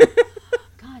anymore.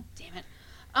 God damn it.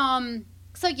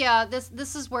 So yeah,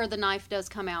 this is where the knife does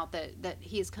come out that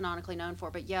he is canonically known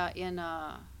for. But yeah, in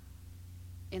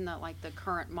the like the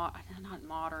current not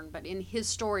modern, but in his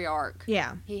story arc,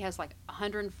 he has like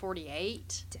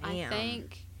 148. Damn. I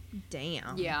think.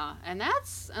 Damn. Yeah, and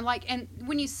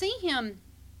when you see him,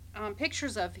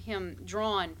 pictures of him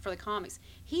drawn for the comics,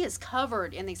 he is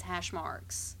covered in these hash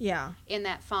marks. Yeah. In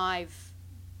that 5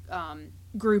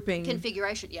 grouping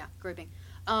configuration, grouping.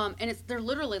 And they're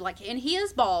literally like, and he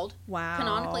is bald. Wow.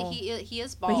 Canonically, he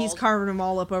is bald. But he's carving them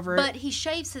all up over it. But he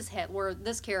shaves his head, where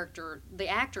this character, the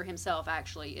actor himself,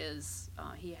 actually is,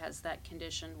 he has that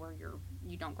condition where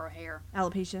you don't grow hair.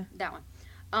 Alopecia. That one.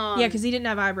 Yeah, because he didn't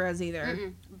have eyebrows either.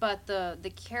 Mm-mm. But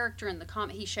the character in the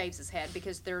comic, he shaves his head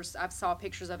because I've saw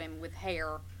pictures of him with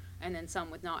hair and then some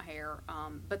with not hair.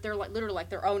 But they're like literally like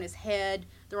they're on his head,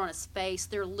 they're on his face,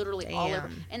 they're literally all over.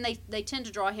 And they tend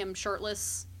to draw him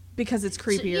shirtless. Because it's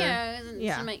creepier.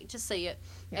 To see it.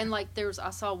 Yeah. And like I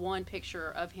saw one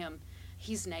picture of him,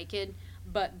 he's naked,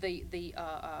 but the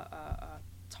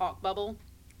talk bubble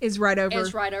is right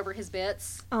over his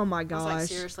bits. Oh my gosh. I was like,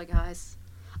 seriously, guys.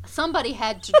 Somebody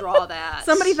had to draw that.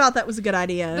 Somebody thought that was a good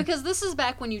idea. Because this is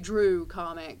back when you drew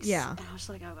comics. Yeah. And I was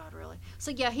like, oh God, really?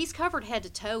 So yeah, he's covered head to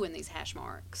toe in these hash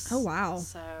marks. Oh wow.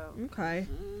 So. Okay.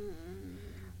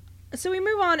 So we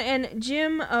move on, and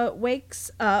Jim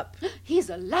wakes up. He's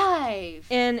alive!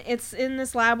 And it's in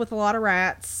this lab with a lot of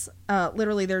rats.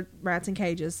 Literally, they're rats in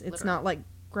cages. It's not like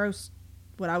gross,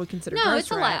 what I would consider gross rats. No,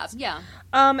 it's a lab,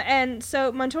 yeah. And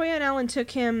so Montoya and Alan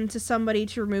took him to somebody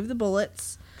to remove the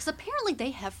bullets. Because apparently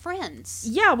they have friends.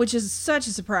 Yeah, which is such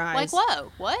a surprise. Like,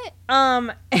 whoa, what?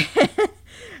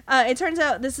 It turns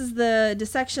out this is the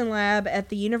dissection lab at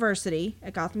the university,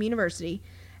 at Gotham University.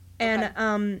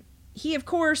 And, he, of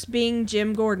course, being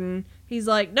Jim Gordon, he's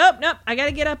like, nope, I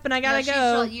gotta get up and I gotta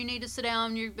go. Like, you need to sit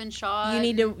down. You've been shot. You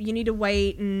need to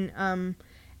wait. And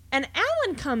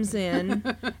Alan comes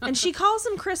in and she calls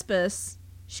him Crispus.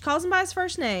 She calls him by his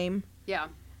first name. Yeah.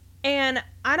 And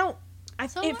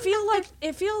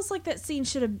it feels like that scene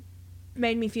should have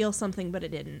made me feel something, but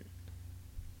it didn't.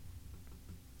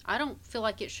 I don't feel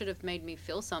like it should have made me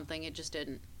feel something. It just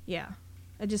didn't. Yeah.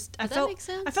 Does that make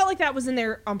sense? I felt like that was in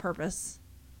there on purpose.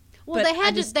 Well, but they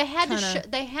had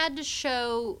to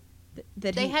show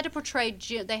that they had to portray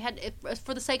Jim. They had,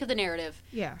 for the sake of the narrative.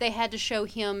 Yeah. They had to show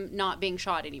him not being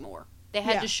shot anymore. They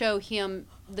had to show him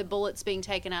the bullets being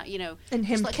taken out. And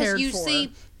him cared for.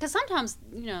 Because sometimes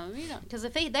because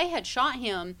if they had shot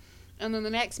him, and then the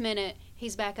next minute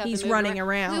he's back up. He's running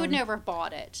around. We would never have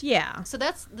bought it. Yeah. So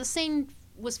that's the scene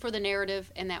was for the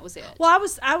narrative, and that was it. Well,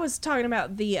 I was talking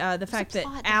about the fact that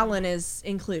Alan is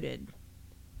included.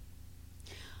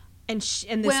 And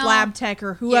this lab tech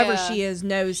or whoever she is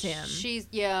knows him. She's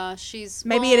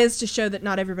maybe it is to show that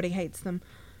not everybody hates them.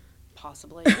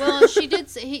 Possibly. Well, she did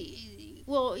say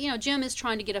Jim is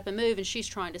trying to get up and move, and she's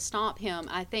trying to stop him.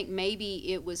 I think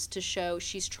maybe it was to show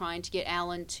she's trying to get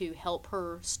Alan to help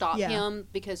her stop him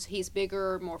because he's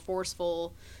bigger, more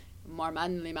forceful, more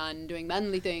manly man doing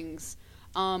manly things.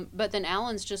 But then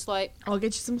Alan's just like, I'll get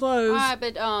you some clothes. All right,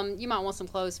 but you might want some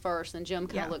clothes first. And Jim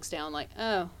kind of looks down like,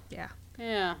 oh. Yeah.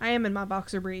 I am in my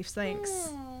boxer briefs, thanks.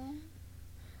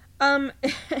 And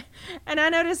I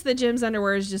noticed that Jim's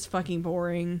underwear is just fucking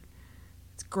boring.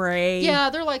 It's gray.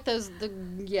 Yeah, they're like those,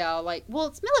 well,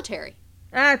 it's military.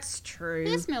 That's true.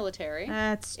 It's military.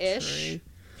 That's ish.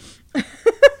 True.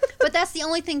 But that's the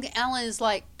only thing that Alan is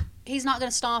like, he's not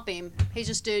going to stop him. He's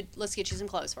just, dude, let's get you some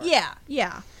clothes first.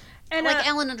 Yeah. And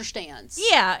Alan understands.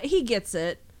 Yeah, he gets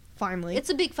it. Finally. It's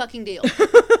a big fucking deal.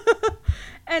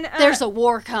 And there's a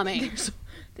war coming.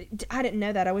 I didn't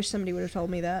know that. I wish somebody would have told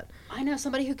me that. I know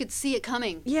somebody who could see it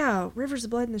coming. Yeah, rivers of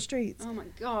blood in the streets. Oh my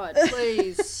God,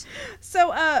 please.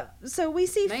 So we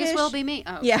see May Fish. As well be me.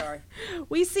 Oh, yeah. Sorry.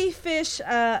 We see Fish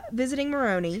visiting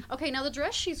Maroni. Okay, now the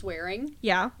dress she's wearing.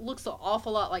 Yeah. Looks an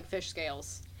awful lot like fish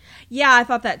scales. Yeah, I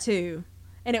thought that too.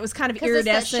 And it was kind of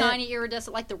iridescent. It's that shiny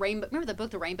iridescent, like the rainbow. Remember the book,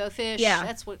 The Rainbow Fish? Yeah.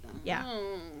 That's what. Yeah.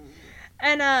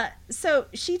 And so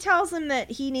she tells him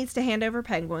that he needs to hand over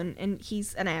Penguin, and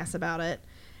he's an ass about it.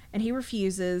 And he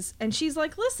refuses. And she's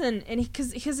like, listen. And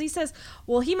because he says,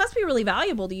 well, he must be really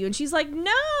valuable to you. And she's like,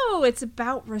 no, it's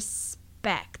about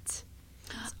respect.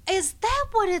 Is that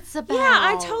what it's about? Yeah,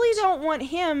 I totally don't want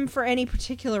him for any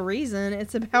particular reason.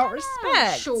 It's about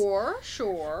respect.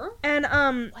 Sure. And,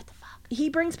 what the fuck? He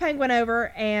brings Penguin over,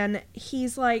 and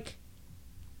he's like,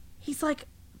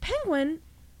 Penguin,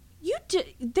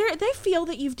 they feel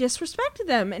that you've disrespected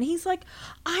them. And he's like,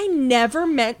 I never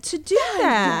meant to do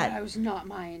that. That was not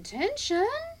my intention.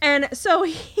 And so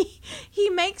he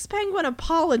makes Penguin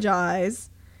apologize,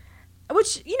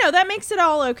 which, that makes it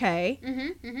all okay.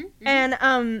 Mm-hmm.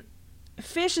 And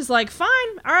Fish is like, fine,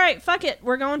 all right, fuck it,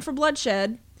 we're going for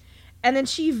bloodshed. And then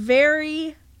she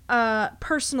very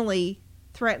personally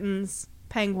threatens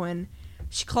Penguin.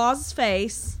 She claws his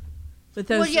face with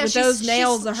those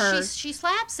nails of hers. She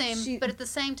slaps him, but at the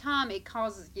same time, it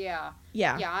causes, yeah.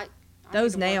 I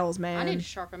those nails, man. I need to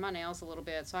sharpen my nails a little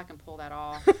bit so I can pull that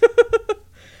off.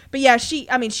 But yeah, she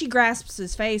grasps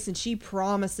his face and she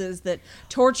promises that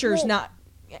torture's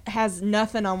has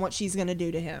nothing on what she's going to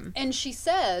do to him. And she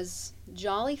says,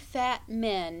 jolly fat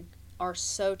men are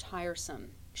so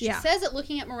tiresome. She says it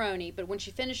looking at Maroni, but when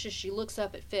she finishes, she looks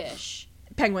up at Fish.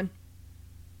 Penguin.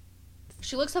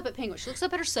 She looks up at Penguin. She looks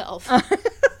up at herself.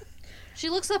 She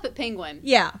looks up at Penguin.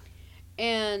 Yeah.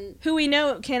 And who we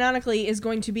know canonically is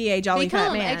going to be a jolly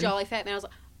fat man. A jolly fat man. I was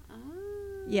like, oh.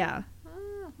 Yeah.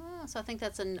 So I think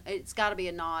it's got to be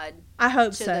a nod. I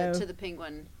hope so. To the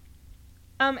Penguin.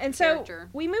 And character. So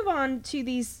we move on to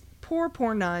these poor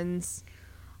nuns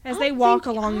as they walk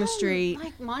along the street.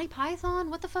 Like Monty Python?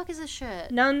 What the fuck is this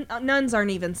shit? Nuns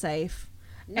aren't even safe.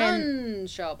 None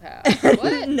shall pass.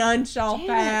 What? None shall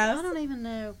pass. I don't even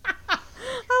know.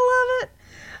 I love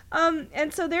it.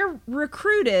 And so they're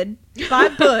recruited by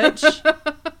Butch.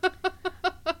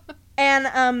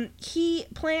 And he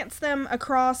plants them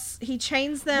across, he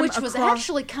chains them across. Which was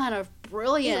actually kind of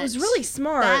brilliant. It was really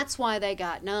smart. That's why they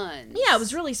got nuns. Yeah, it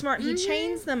was really smart. Mm-hmm. He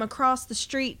chains them across the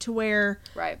street to where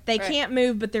they can't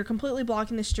move, but they're completely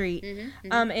blocking the street.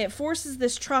 Mm-hmm. It forces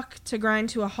this truck to grind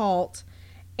to a halt.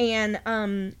 And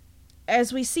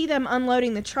as we see them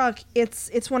unloading the truck,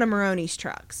 it's one of Maroni's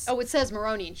trucks. Oh, it says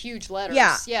Maroni in huge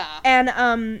letters. Yeah.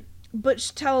 And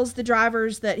Butch tells the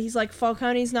drivers that he's like,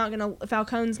 Falcone's not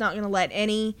gonna let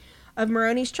any of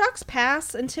Maroni's trucks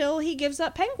pass until he gives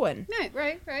up Penguin.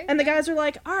 Right. And the guys are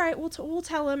like, all right, we'll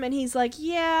tell him. And he's like,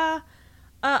 yeah,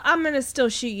 I'm going to still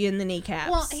shoot you in the kneecaps.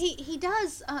 Well, he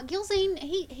does. Gilzine,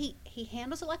 he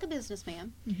handles it like a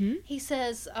businessman. Mm-hmm. He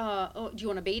says, do you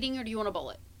want a beating or do you want a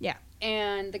bullet? Yeah.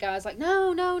 And the guy's like,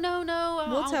 no.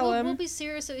 We'll tell him. We'll be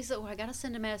serious. So he said, I got to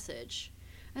send a message.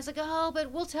 And it's like, oh,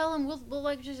 but we'll tell him. We'll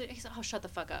like, just, he's like, oh, shut the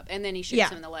fuck up. And then he shoots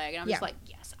him in the leg. And I'm just like,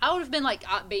 yes. I would have been like,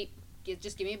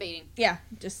 just give me a beating. Yeah,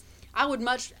 I would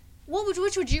much.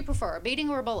 Which would you prefer, a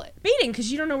beating or a bullet? Beating,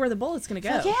 because you don't know where the bullet's going to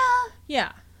go. Like,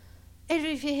 Yeah.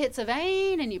 If it hits a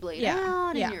vein and you bleed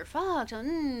out and you're fucked, I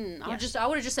would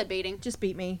have just said beating. Just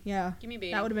beat me. Yeah. Give me a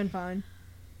beating. That would have been fine.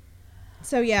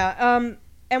 So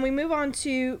and we move on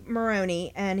to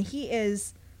Maroni, and he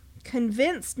is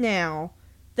convinced now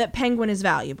that Penguin is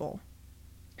valuable.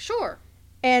 Sure.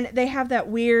 And they have that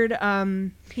weird,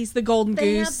 he's the golden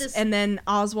goose, and then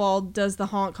Oswald does the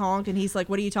honk honk, and he's like,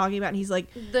 what are you talking about? And he's like...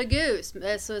 The goose,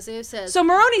 that's what Zeus says. So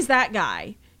Maroni's that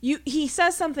guy. He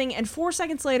says something, and 4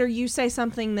 seconds later, you say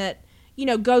something that,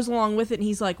 goes along with it, and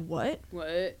he's like, what?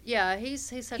 What? Yeah, he's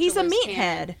such He's a meathead.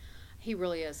 Cannon. He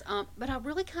really is. But I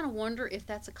really kind of wonder if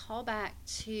that's a callback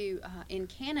to, in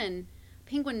canon,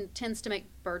 Penguin tends to make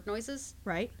bird noises.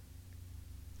 Right.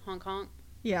 Honk honk.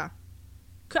 Yeah.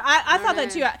 I thought that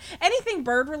too. Anything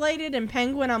bird related and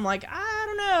Penguin, I'm like, I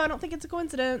don't know. I don't think it's a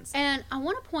coincidence. And I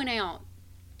want to point out,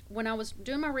 when I was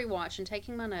doing my rewatch and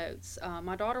taking my notes,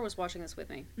 my daughter was watching this with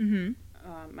me.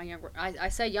 Mm-hmm. My younger, I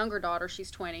say younger daughter,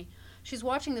 she's 20. She's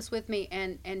watching this with me,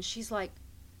 and she's like,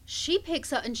 she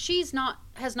picks up, and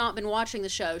has not been watching the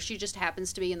show. She just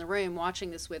happens to be in the room watching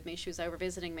this with me. She was over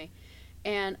visiting me,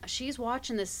 and she's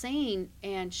watching this scene,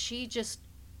 and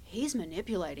he's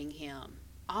manipulating him.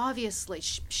 Obviously,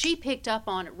 she picked up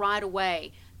on it right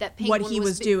away that Penguin what he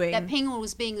was doing. That Penguin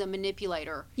was being the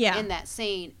manipulator in that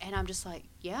scene, and I'm just like,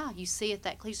 yeah, you see it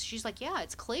that clear. She's like, yeah,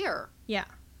 it's clear. Yeah.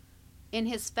 In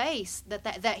his face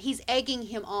that he's egging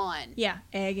him on. Yeah,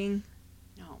 egging.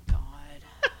 Oh God.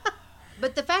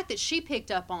 But the fact that she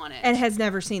picked up on it and has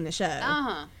never seen the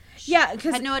show. Yeah,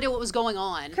 because had no idea what was going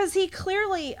on. Because he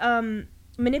clearly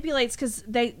manipulates. Because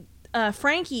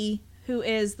Frankie, who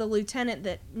is the lieutenant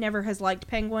that never has liked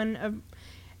Penguin,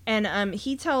 and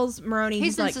he tells Maroni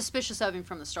he's been like, suspicious of him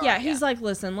from the start. Yeah, he's like,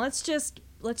 listen, let's just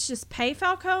pay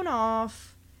Falcone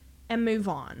off and move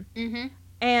on. Mm-hmm.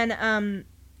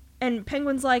 And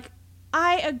Penguin's like,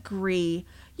 I agree.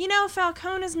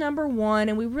 Falcone is number 1,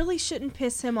 and we really shouldn't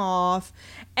piss him off.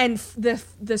 And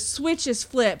the switch is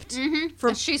flipped. Mm-hmm.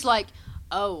 And she's like,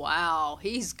 oh, wow,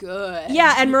 he's good.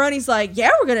 Yeah, and Maroni's like,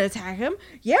 yeah, we're going to attack him.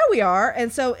 Yeah, we are.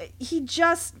 And so he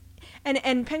just...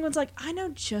 And Penguin's like, I know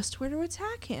just where to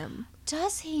attack him.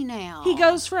 Does he now? He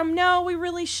goes from, no, we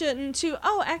really shouldn't, to,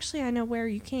 oh, actually, I know where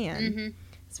you can. Mm-hmm.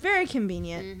 It's very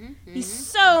convenient. Mm-hmm. He's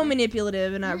so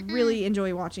manipulative, and I really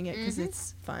enjoy watching it because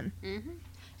it's fun. Mm-hmm.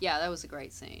 Yeah, that was a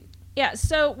great scene. Yeah,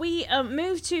 so we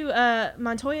move to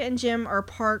Montoya and Jim are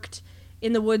parked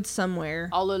in the woods somewhere.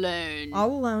 All alone.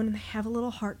 And they have a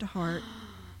little heart-to-heart.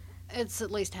 It's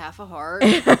at least half a heart.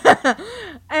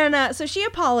 And so she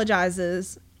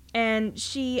apologizes, and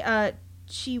she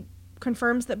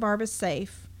confirms that Barb is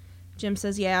safe. Jim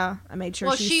says, yeah, I made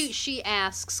sure she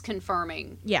asks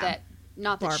confirming that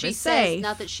not that Barb she is says safe.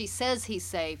 Not that she says he's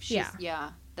safe.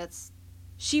 That's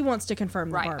she wants to confirm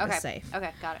that right. Barb is safe.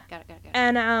 Okay, got it.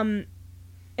 And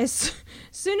as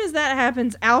soon as that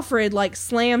happens, Alfred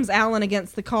slams Alan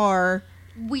against the car.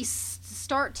 We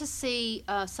start to see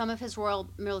some of his Royal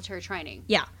Military Training.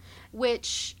 Yeah,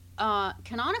 which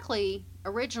canonically,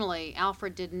 originally,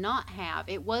 Alfred did not have.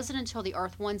 It wasn't until the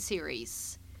Earth 1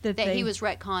 series that he was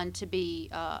retconned to be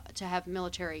to have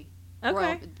military.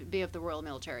 Be of the Royal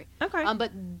Military. Okay.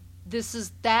 But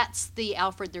that's the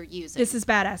Alfred they're using. This is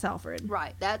badass Alfred.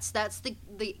 Right. That's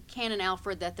the canon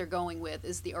Alfred that they're going with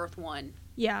is the Earth 1.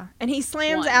 Yeah. And he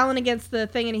slams Alan against the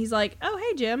thing and he's like, oh,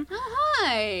 hey, Jim. Oh,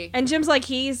 hi. And Jim's like,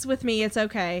 he's with me. It's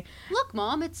okay. Look,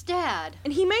 Mom, it's Dad.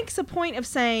 And he makes a point of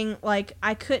saying,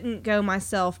 I couldn't go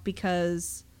myself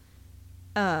because,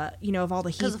 of all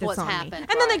the heat that's on me. And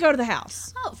then they go to the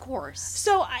house. Oh, of course.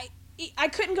 So I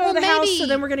couldn't go to the house, so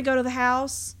then we're going to go to the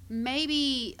house.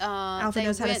 Maybe Alfred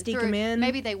knows how to sneak him in.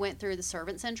 Maybe they went through the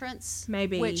servant's entrance.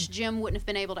 Maybe. Which Jim wouldn't have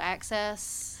been able to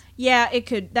access. Yeah,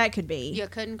 that could be. You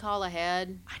couldn't call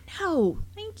ahead. I know.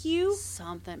 Thank you.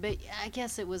 Something. But I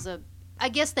guess I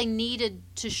guess they needed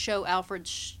to show Alfred's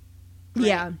strength.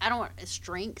 Yeah. I don't want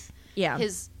strength. Yeah.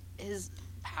 His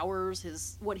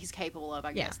powers, what he's capable of,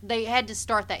 I guess. Yeah. They had to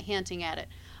start that hinting at it.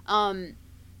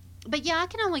 But yeah, I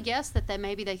can only guess that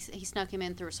he snuck him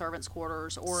in through a servant's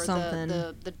quarters or Something.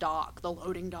 the dock, the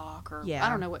loading dock, or Yeah. I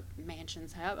don't know what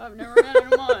mansions have. I've never been in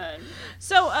one.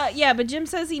 So, but Jim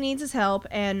says he needs his help,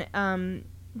 and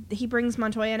he brings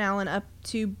Montoya and Alan up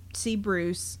to see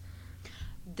Bruce.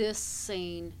 This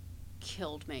scene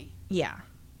killed me. Yeah.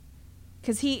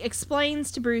 Because he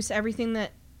explains to Bruce everything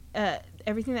that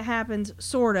happens,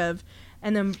 sort of,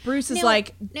 and then Bruce is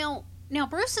like... Now,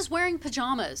 Bruce is wearing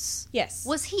pajamas. Yes.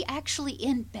 Was he actually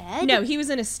in bed? No, he was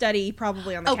in a study,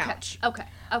 probably on the couch. Okay.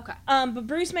 But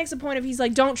Bruce makes a point of, he's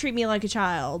like, don't treat me like a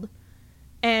child.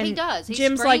 And He does. He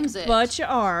Jim's like, screams it. but you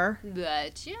are.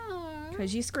 But you are.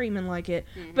 Because you screaming like it.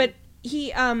 Mhm. But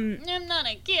he, I'm not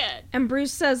a kid. and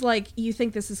Bruce says, like, you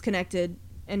think this is connected,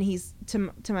 and he's,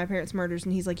 to my parents' murders,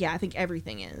 and he's like, yeah, I think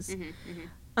everything is.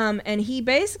 And he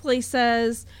basically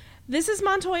says... This is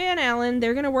Montoya and Alan.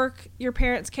 They're going to work your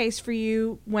parents' case for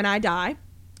you when I die.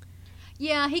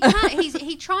 Yeah,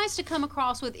 he tries to come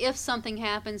across with if something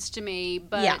happens to me,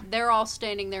 but they're all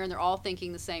standing there and they're all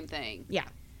thinking the same thing. Yeah.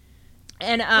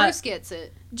 And Bruce gets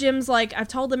it. Jim's like, I've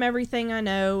told them everything I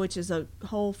know, which is a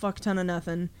whole fuck ton of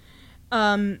nothing.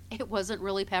 It wasn't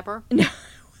really Pepper. No.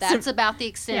 That's about the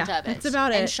extent of it. That's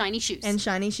about it. And shiny shoes. And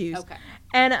shiny shoes. Okay.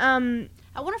 And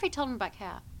I wonder if he told him about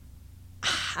Cap.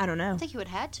 I don't know. I think he would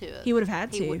have had to. He would have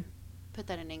had to. Would put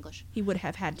that in English. He would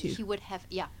have had to. He would have,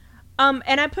 yeah.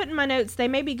 And I put in my notes, they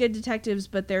may be good detectives,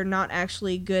 but they're not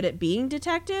actually good at being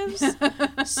detectives.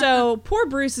 So poor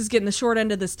Bruce is getting the short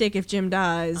end of the stick if Jim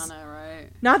dies. I know, right?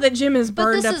 Not that Jim has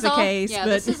burned up the case, yeah,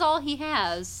 but this is all he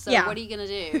has. So what are you gonna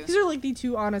do? These are like the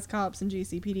two honest cops in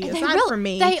GCPD, And aside from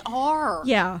me. They are.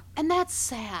 Yeah. And that's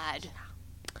sad.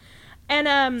 And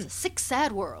it's a sick,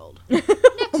 sad world.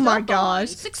 Oh my gosh,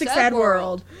 Sick, sad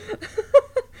world.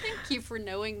 Thank you for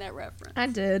knowing that reference. I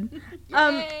did.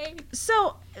 Yay.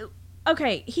 So,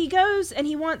 okay, he goes and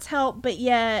he wants help, but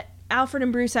yet Alfred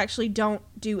and Bruce actually don't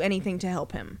do anything to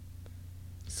help him.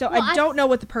 So well, I don't know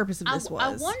what the purpose of this was.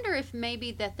 I wonder if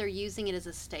maybe that they're using it as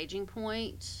a staging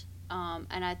point. And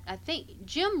I think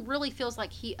Jim really feels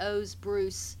like he owes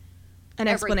Bruce an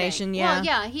explanation. Yeah. Well,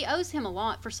 yeah, he owes him a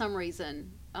lot for some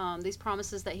reason. These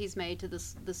promises that he's made to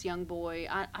this young boy,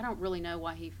 I don't really know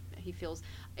why he feels.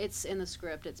 It's in the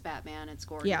script. It's Batman. It's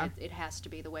Gordon. Yeah. It has to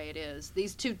be the way it is.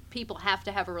 These two people have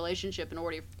to have a relationship in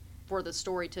order for the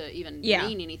story to even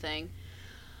mean anything.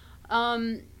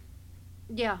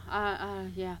 Yeah.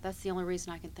 That's the only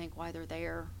reason I can think why they're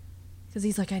there. Because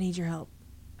he's like, I need your help.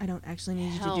 I don't actually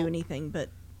need you to do anything, but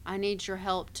I need your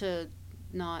help to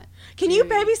not. Can you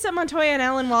babysit Montoya and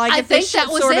Alan while I get this shit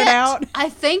sorted out? I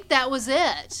think that was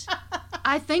it.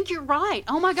 I think you're right.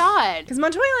 Oh my god. Because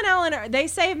Montoya and Alan they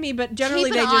save me, but generally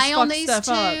they just fuck stuff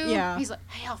up. Yeah. He's like,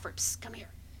 hey Alfred, psst, come here.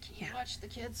 Can you watch the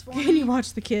kids for me? Can you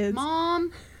watch the kids?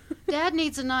 Mom, Dad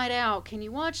needs a night out. Can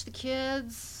you watch the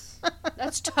kids?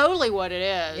 That's totally what it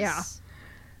is. Yeah.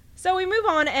 So we move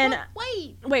on and...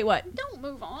 Wait, what? Don't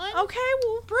move on. Okay,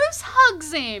 well... Bruce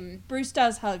hugs him. Bruce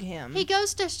does hug him. He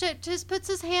goes to puts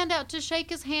his hand out to shake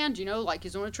his hand, like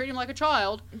he's going to treat him like a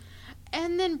child.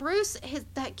 And then Bruce,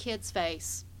 that kid's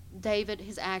face, David,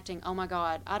 his acting, oh my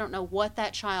God, I don't know what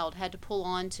that child had to pull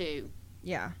on to.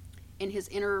 Yeah. In his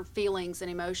inner feelings and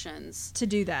emotions. To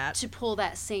do that. To pull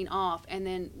that scene off. And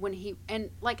then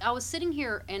I was sitting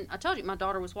here, and I told you, my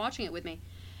daughter was watching it with me.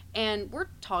 And we're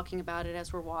talking about it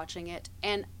as we're watching it.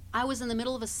 And I was in the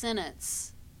middle of a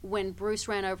sentence when Bruce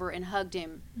ran over and hugged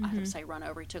him. Mm-hmm. I have to say run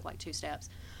over. He took like 2 steps.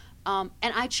 And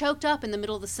I choked up in the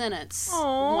middle of the sentence.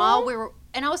 Aww. While we were...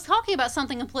 And I was talking about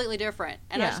something completely different.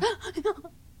 And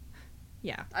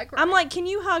yeah. I cried. I'm like, can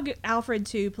you hug Alfred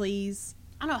too, please?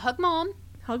 I know. Hug Mom.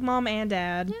 Hug Mom and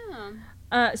Dad.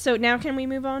 Yeah. So now can we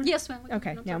move on? Yes, ma'am.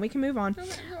 Okay, now we can move on.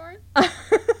 Okay,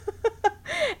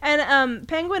 And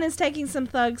Penguin is taking some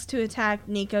thugs to attack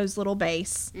Nico's little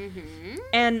base. Mm-hmm.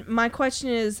 And my question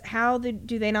is, how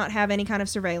do they not have any kind of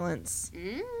surveillance?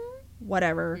 Mm-hmm.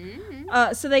 Whatever.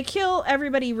 Mm-hmm. So they kill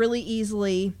everybody really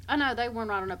easily. I know, they weren't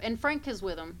right enough. And Frank is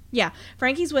with them. Yeah,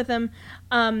 Frankie's with them.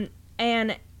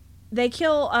 And they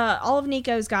kill all of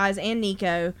Nico's guys and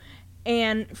Nico.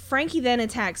 And Frankie then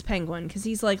attacks Penguin because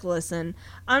he's like, listen,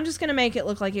 I'm just going to make it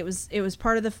look like it was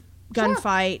part of the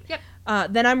gunfight.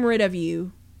 Yep. Then I'm rid of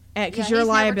you because you're a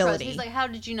liability. He's like, how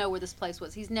did you know where this place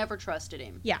was? He's never trusted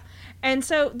him. Yeah. And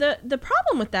so the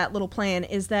problem with that little plan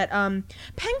is that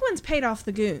Penguin's paid off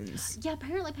the goons. Yeah,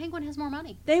 apparently Penguin has more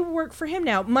money. They work for him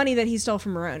now. Money that he stole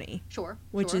from Maroni. Sure.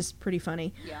 Which is pretty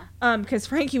funny. Yeah. Because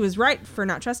Frankie was right for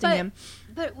not trusting him.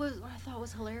 But what I thought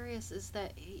was hilarious is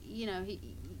that,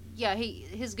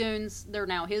 his goons, they're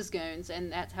now his goons,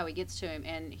 and that's how he gets to him,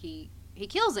 and he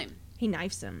kills him. He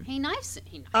knifes him. He knifes it.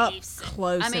 He Up knifes it.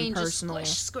 close I mean, and just personal.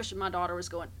 squishing. My daughter was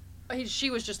going. She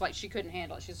was just like, she couldn't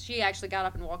handle it. She actually got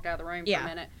up and walked out of the room for a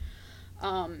minute.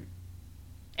 And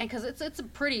because it's a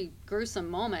pretty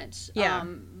gruesome moment. Yeah.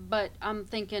 But I'm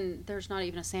thinking there's not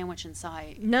even a sandwich in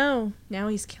sight. No. Now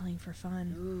he's killing for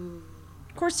fun. Ooh.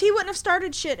 Of course, he wouldn't have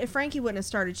started shit if Frankie wouldn't have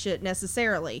started shit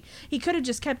necessarily. He could have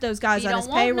just kept those guys on his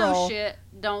payroll. You don't want no shit.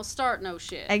 Don't start no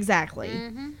shit. Exactly.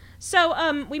 Mm-hmm.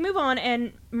 So, we move on,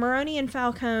 and Maroni and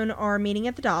Falcone are meeting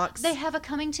at the docks. They have a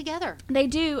coming together. They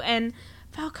do, and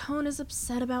Falcone is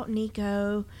upset about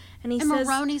Nico, and he says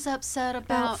Maroni's upset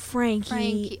about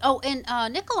Frankie. Oh, and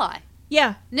Nikolai.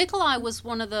 Yeah. Nikolai was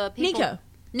one of the people.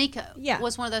 Nico. Yeah.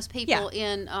 Was one of those people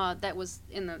in that was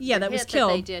in the that was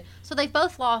killed. That they did. So they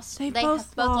both lost. They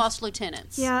both lost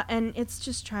lieutenants. Yeah, and it's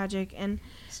just tragic. And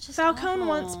It's just Falcone awful.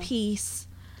 wants peace,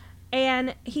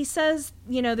 and he says,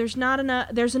 there's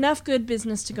enough good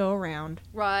business to go around.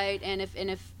 Right, and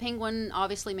if Penguin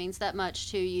obviously means that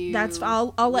much to you,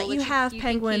 I'll let you have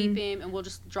Penguin. You can keep him, and we'll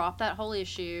just drop that whole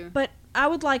issue. But I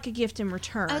would like a gift in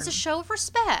return. As a show of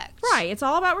respect. Right, it's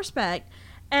all about respect.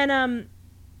 And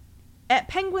at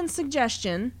Penguin's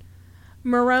suggestion,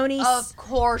 Maroni... Of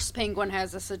course Penguin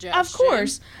has a suggestion. Of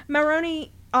course.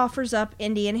 Maroni offers up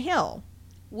Indian Hill.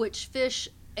 Which Fish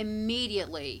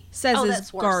immediately says is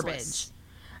that's garbage. worthless.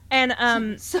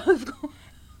 And, so go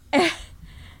ahead.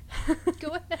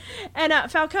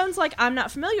 And Falcone's like, I'm not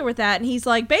familiar with that. And he's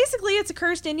like, basically it's a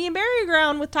cursed Indian burial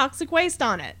ground with toxic waste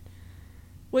on it.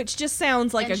 Which just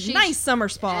sounds like a nice summer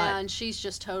spot. And she's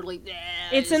just totally...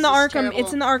 It's in the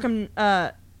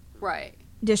Arkham right.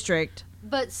 district.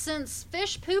 But since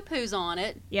Fish poo-poos on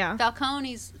it, yeah,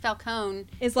 Falcone is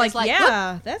like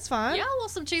yeah, that's fine. Yeah, well,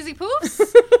 some cheesy poofs.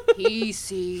 He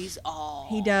sees all.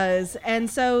 He does. And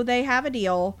so they have a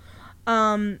deal.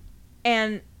 And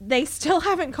they still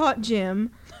haven't caught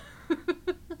Jim.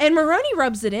 And Maroni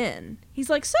rubs it in. He's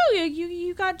like, so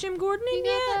you got Jim Gordon in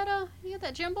yet? You got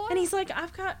that Jim boy? And he's like,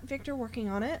 I've got Victor working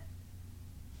on it.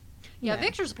 Yeah,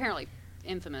 Victor's apparently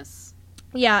infamous.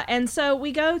 Yeah, and so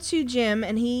we go to Jim,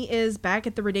 and he is back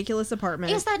at the ridiculous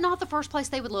apartment. Is that not the first place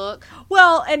they would look?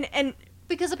 Well, and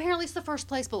because apparently it's the first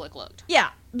place Bullock looked.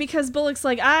 Yeah, because Bullock's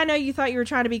like, I know you thought you were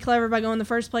trying to be clever by going the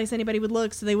first place anybody would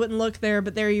look, so they wouldn't look there,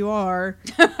 but there you are.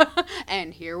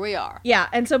 And here we are. Yeah,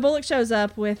 and so Bullock shows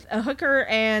up with a hooker,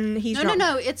 and he's drunk.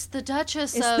 No, it's the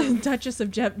Duchess the Duchess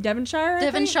of Devonshire,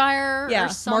 Devonshire yeah, or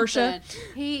something. Marcia.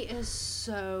 He is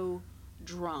so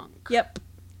drunk. Yep.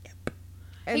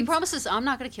 And he promises, I'm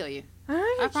not going to kill you.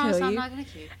 I promise I'm not going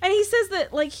to kill you. And he says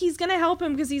that, like, he's going to help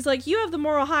him because he's like, you have the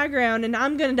moral high ground, and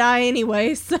I'm going to die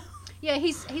anyway, so... Yeah,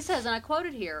 he says, and I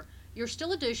quoted here, you're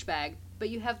still a douchebag, but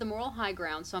you have the moral high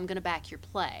ground, so I'm going to back your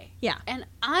play. Yeah. And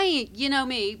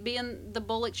me, being the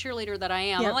Bullock cheerleader that I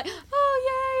am, yep. I'm like,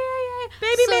 oh, yay.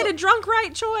 Baby made a drunk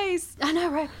right choice. I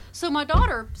know, right? So my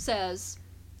daughter says,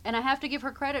 and I have to give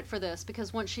her credit for this,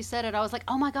 because once she said it, I was like,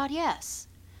 oh my God, yes.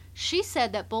 She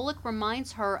said that Bullock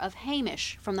reminds her of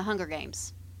Hamish from the Hunger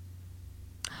Games.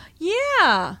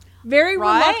 Yeah. Very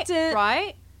reluctant.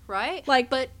 Right. Like,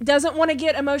 but doesn't want to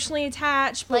get emotionally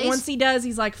attached, but once he does,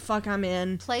 he's like, fuck, I'm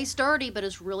in. Plays dirty, but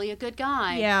is really a good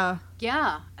guy. Yeah.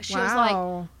 Yeah. She was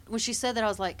like, when she said that, I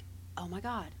was like, oh my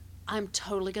God, I'm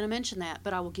totally going to mention that,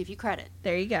 but I will give you credit.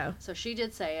 There you go. So she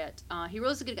did say it. He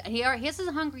was a good guy. He has his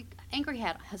angry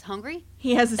hat.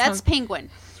 He has his That's Penguin.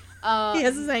 He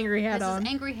has his angry hat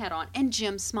on. And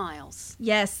Jim smiles.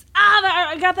 Yes.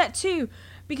 I got that too.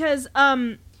 Because,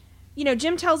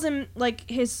 Jim tells him, like,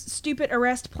 his stupid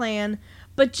arrest plan,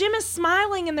 but Jim is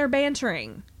smiling and they're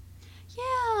bantering.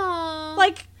 Yeah.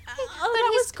 Like,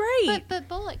 that was great. But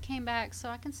Bullock came back, so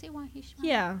I can see why he smiled.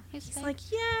 Yeah. He's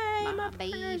like, yay, my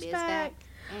baby's back.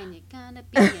 And you're gonna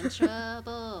be in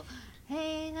trouble.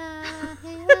 Hey,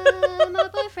 my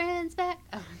boyfriend's back.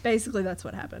 Oh. Basically, that's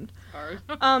what happened. Sorry.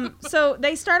 So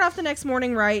they start off the next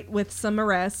morning, right, with some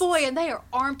arrests. Boy, and they are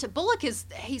armed. Bullock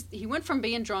he went from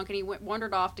being drunk and he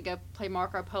wandered off to go play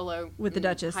Marco Polo with the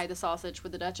Duchess. Hide the sausage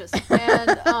with the Duchess.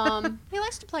 And he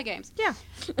likes to play games. Yeah.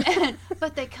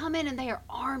 But they come in and they are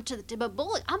armed to the. But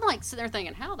Bullock, I'm like sitting there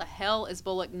thinking, how the hell is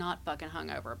Bullock not fucking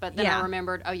hungover? But then I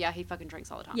remembered, oh yeah, he fucking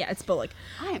drinks all the time. Yeah, it's Bullock.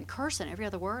 I am cursing every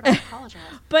other word. I apologize.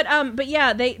 But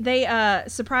yeah, they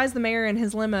surprise the mayor in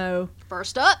his limo.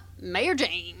 First up, Mayor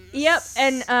James. Yep,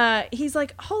 and he's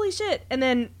like, holy shit. And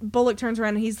then Bullock turns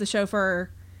around and he's the chauffeur.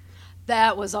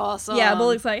 That was awesome. Yeah,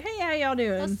 Bullock's like, hey, how y'all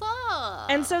doing? What's up?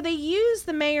 And so they use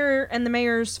the mayor and the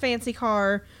mayor's fancy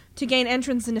car to gain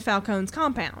entrance into Falcone's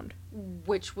compound.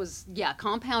 Which was,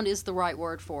 compound is the right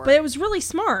word for it. But it was really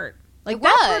smart. Like,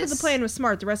 that part of the plan was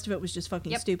smart. The rest of it was just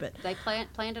fucking stupid. They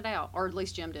planned it out, or at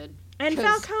least Jim did. And 'Cause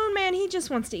Falcone, man, he just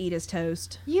wants to eat his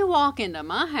toast. you walk into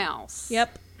my house.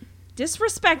 Yep.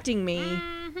 Disrespecting me.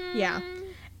 Mhm. Yeah.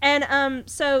 And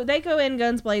so they go in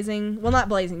guns blazing. Well, not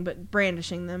blazing, but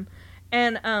brandishing them.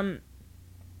 And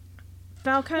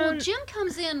Falcone. Well, Jim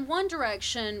comes in one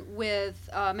direction with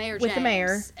Mayor James. With the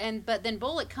mayor. But then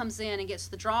Bullock comes in and gets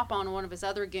the drop on one of his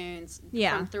other goons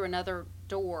from through another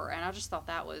door. And I just thought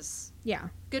that was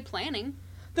good planning.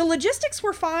 The logistics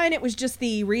were fine. It was just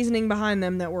the reasoning behind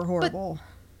them that were horrible.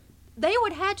 But they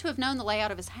would have had to have known the layout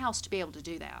of his house to be able to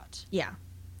do that. Yeah.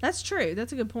 That's true.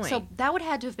 That's a good point. So that would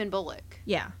have had to have been Bullock.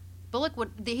 Yeah. Bullock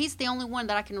he's the only one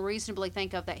that I can reasonably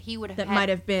think of that he would have That had might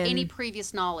have been any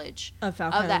previous knowledge of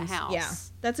Falcone's. that house. Yeah.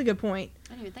 That's a good point. I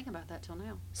didn't even think about that till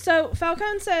now. So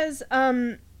Falcone says,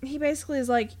 he basically is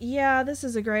like, yeah, this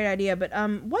is a great idea, but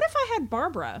what if I had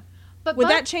Barbara? But Would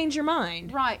that change your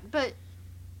mind? Right, but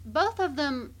both of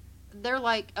them, they're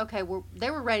like, okay,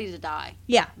 they were ready to die.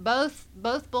 Yeah. Both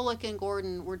Bullock and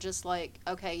Gordon were just like,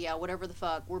 okay, yeah, whatever the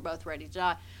fuck, we're both ready to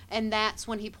die. And that's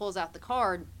when he pulls out the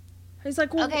card. He's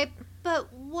like, well, okay,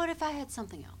 but what if I had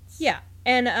something else? Yeah.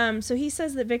 And so he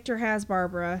says that Victor has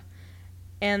Barbara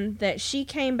and that she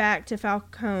came back to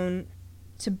Falcone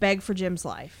to beg for Jim's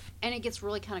life. And it gets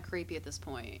really kind of creepy at this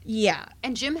point. Yeah.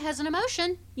 And Jim has an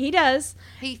emotion. He does.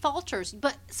 He falters.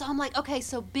 But so I'm like, okay,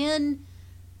 so Ben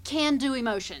can do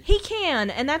emotion. He can,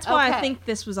 and that's why Okay. I think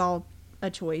this was all a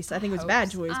choice. I think it was a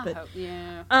bad choice, but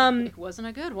yeah, it wasn't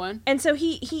a good one. and so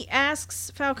he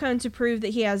asks Falcone to prove that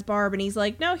he has Barb, and he's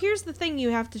like, "No, here's the thing: you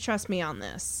have to trust me on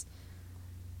this.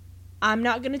 I'm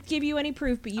not going to give you any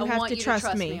proof, but you have to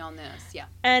trust me on this." Yeah.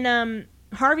 And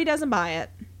Harvey doesn't buy it,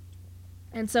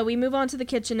 and so we move on to the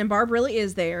kitchen, and Barb really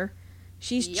is there.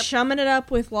 She's chumming it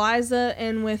up with Liza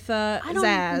and with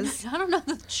Zaz. I don't know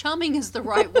if chumming is the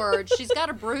right word. She's got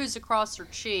a bruise across her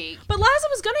cheek. But Liza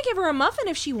was going to give her a muffin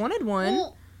if she wanted one.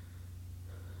 Well,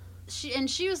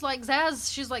 she was like,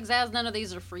 Zaz, none of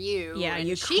these are for you. Yeah, and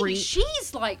you creep.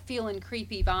 She's like feeling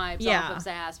creepy vibes off of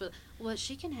Zaz. But, well,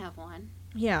 she can have one.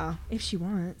 Yeah, if she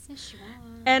wants. If she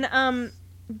wants. And,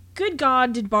 good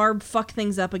God, did Barb fuck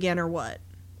things up again or what?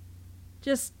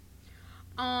 Just...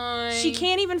 She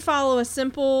can't even follow a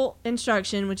simple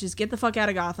instruction, which is get the fuck out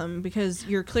of Gotham because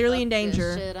you're clearly in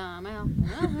danger. Shit, I'm out.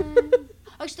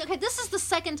 Okay, this is the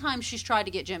second time she's tried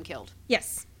to get Jim killed.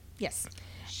 Yes. Yes.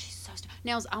 She's so stupid.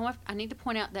 Now, I need to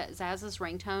point out that Zaz's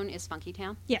ringtone is Funky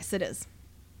Town. Yes, it is.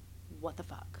 What the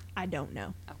fuck? I don't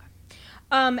know. Okay.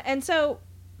 And so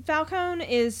Falcone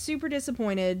is super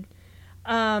disappointed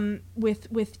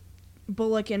with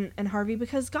Bullock and Harvey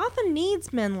because Gotham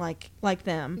needs men like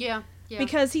them. Yeah. Yeah.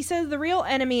 Because he says the real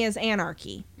enemy is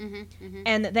anarchy,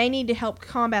 and that they need to help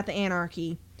combat the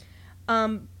anarchy.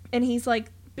 And he's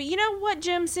like, but you know what,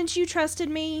 Jim? Since you trusted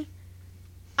me,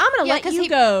 I'm gonna let you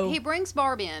go. He brings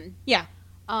Barb in. Yeah.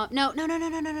 No.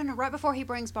 Right before he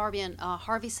brings Barb in,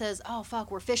 Harvey says, "Oh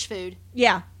fuck, we're fish food."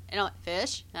 Yeah. And I'm like,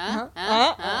 fish?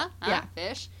 Yeah.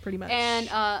 Fish. Pretty much.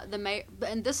 And the mayor,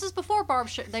 and this is before Barb.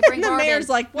 They bring the Barb in. mayor's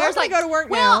like, well, I go to work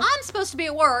well, now. I'm supposed to be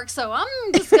at work, so I'm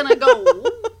just gonna go.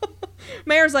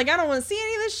 Mayor's like, I don't want to see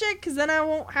any of this shit because then I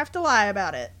won't have to lie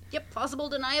about it. Yep,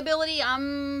 possible deniability.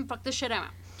 Fuck this shit out.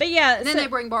 But yeah, and then they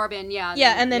bring Barb in. Yeah.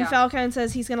 And then Falcone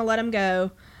says he's gonna let him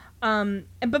go.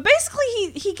 But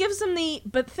basically he gives them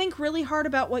but think really hard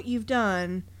about what you've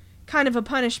done, kind of a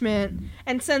punishment,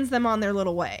 and sends them on their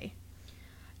little way.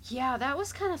 Yeah, that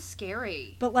was kind of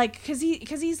scary. But like, cause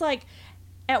he's like,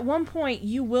 at one point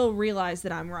you will realize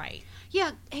that I'm right.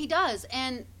 Yeah, he does,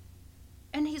 and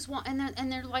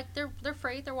they're like they're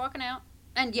free, they're walking out,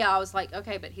 and yeah, I was like,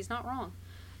 okay, but he's not wrong.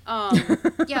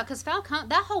 Yeah, because Falcone,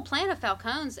 that whole plan of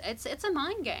Falcone's, it's a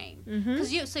mind game.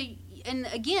 Because and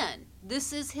again,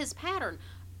 this is his pattern.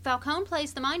 Falcone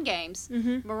plays the mind games.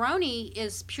 Maroni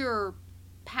is pure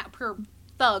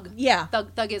thug. Yeah,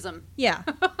 thugism. Yeah,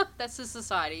 that's his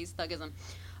society. He's thugism.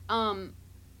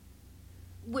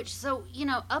 Which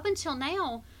up until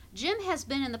now, Jim has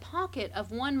been in the pocket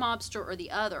of one mobster or the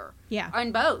other. Yeah.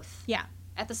 And both. Yeah.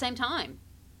 At the same time.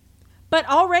 But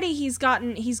already he's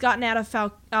gotten out of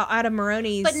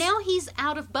Maroni's. But now he's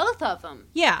out of both of them.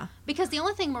 Yeah. Because the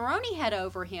only thing Maroni had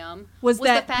over him was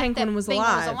that the fact Penguin that was Penguin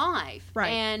alive. was alive.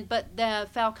 Right. But the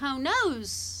Falcone knows,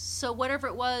 so whatever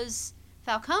it was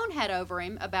Falcone had over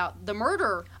him about the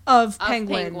murder of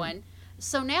Penguin.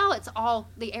 So now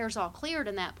the air's all cleared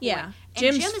in that point. Yeah. And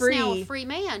Jim's Jim free. is now a free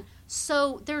man.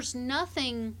 So there's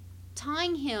nothing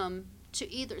tying him to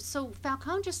either. So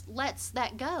Falcone just lets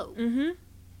that go.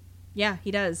 Yeah,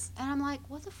 he does. And I'm like,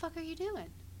 what the fuck are you doing?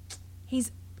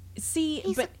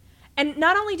 And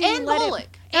not only did he let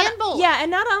Bullock. him... Bullock. Yeah,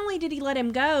 and not only did he let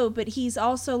him go, but he's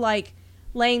also like,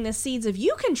 laying the seeds of,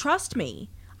 you can trust me.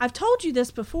 I've told you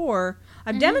this before.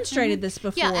 I've demonstrated this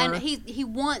before. Yeah, and he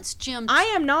wants Jim I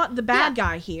am not the bad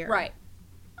guy here. Right.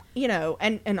 You know,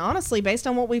 and honestly, based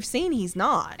on what we've seen, he's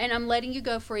not. And I'm letting you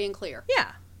go free and clear.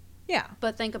 Yeah. Yeah.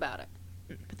 But think about it.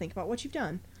 But think about what you've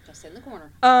done. Just in the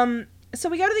corner. So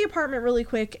we go to the apartment really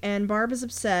quick, and Barb is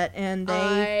upset, and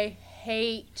I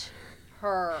hate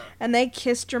her. And they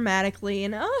kiss dramatically,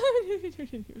 and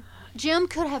Jim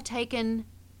could have taken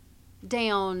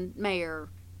down Mayor.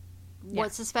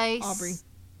 What's his face? Aubrey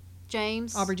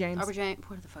James. Aubrey James.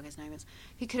 What the fuck his name is?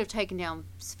 He could have taken down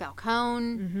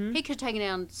Falcone. Mm-hmm. He could have taken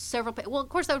down several. Well, of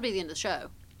course, that would be the end of the show.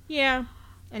 Yeah,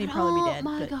 and he'd probably be dead. Oh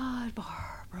my God,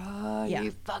 Barbara! Yeah.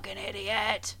 You fucking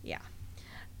idiot! Yeah.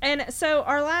 And so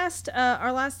our last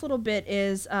little bit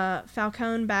is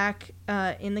Falcone back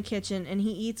in the kitchen, and he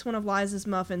eats one of Liza's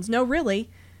muffins. No, really,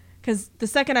 because the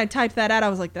second I typed that out, I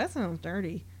was like, that sounds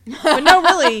dirty. But no,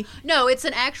 really. No, it's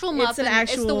an actual muffin. It's the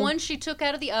actual one she took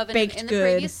out of the oven baked in the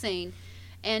good. previous scene.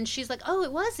 And she's like, oh,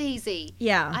 it was easy.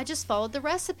 Yeah. I just followed the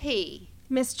recipe.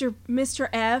 Mr.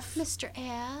 F. Mr.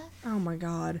 F. Oh, my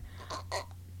God.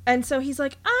 And so he's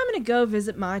like, I'm going to go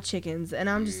visit my chickens. And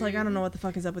I'm just like, I don't know what the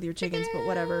fuck is up with your chickens, but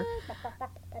whatever.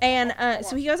 And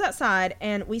so he goes outside,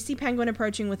 and we see Penguin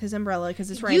approaching with his umbrella because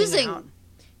it's raining out.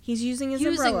 He's using his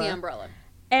umbrella. Using the umbrella.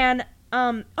 And,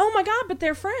 oh my God, but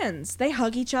they're friends. They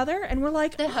hug each other, and we're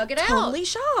like, they hug it totally out.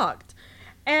 shocked.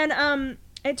 And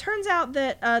it turns out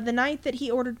that the night that he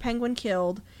ordered Penguin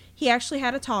killed, he actually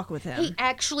had a talk with him.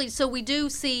 So we do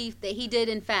see that he did,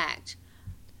 in fact.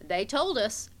 They told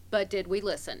us, but did we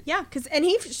listen? Yeah, and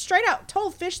he straight out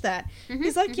told Fish that. Mm-hmm,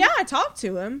 He's like, yeah, I talked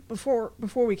to him before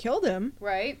we killed him.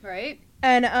 Right.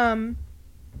 And,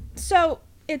 so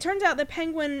it turns out that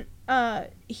Penguin,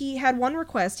 he had one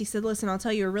request. He said, listen, I'll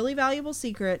tell you a really valuable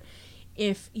secret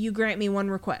if you grant me one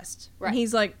request. Right. And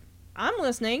he's like, I'm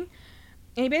listening.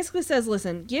 And he basically says,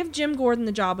 listen, give Jim Gordon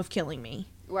the job of killing me.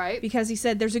 Right. Because he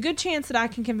said, there's a good chance that I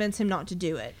can convince him not to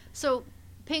do it. So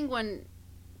Penguin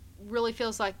really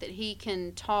feels like that he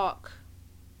can talk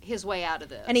his way out of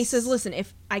this. And he says, listen,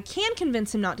 if I can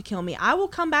convince him not to kill me, I will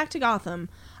come back to Gotham.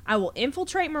 I will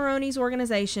infiltrate Maroni's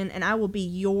organization, and I will be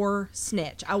your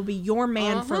snitch. I will be your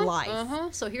man for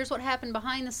life. So here's what happened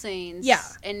behind the scenes. Yeah.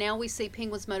 And now we see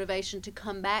Penguin's motivation to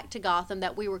come back to Gotham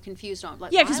that we were confused on.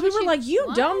 Like, yeah, because we were like,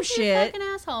 you dumb you shit. fucking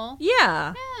asshole.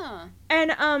 Yeah. Yeah.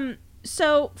 And,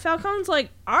 so Falcone's like,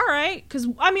 all right. Because,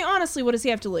 I mean, honestly, what does he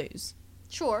have to lose?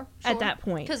 Sure. At that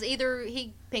point. Because either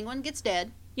Penguin gets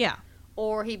dead. Yeah.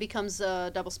 Or he becomes a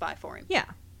double spy for him. Yeah.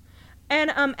 And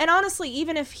honestly,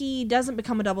 even if he doesn't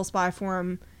become a double spy for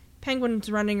him, Penguin's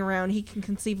running around, he can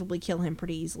conceivably kill him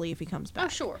pretty easily if he comes back. Oh,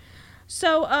 sure.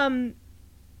 So,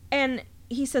 and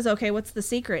he says, okay, what's the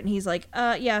secret? And he's like,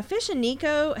 yeah, Fish and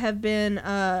Nico have been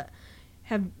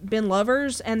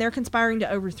lovers, and they're conspiring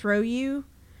to overthrow you.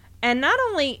 And not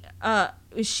only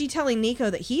is she telling Nico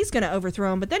that he's going to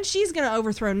overthrow him, but then she's going to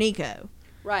overthrow Nico.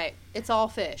 Right. It's all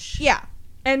Fish. Yeah.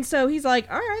 And so he's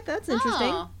like, all right, that's interesting.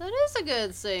 Oh, that is a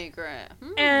good secret.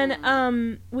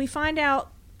 And we find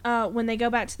out when they go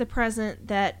back to the present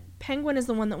that Penguin is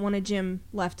the one that wanted Jim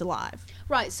left alive.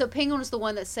 Right, so Penguin is the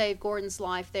one that saved Gordon's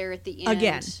life there at the end.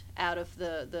 Again. Out of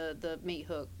the meat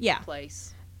hook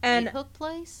place. And meat hook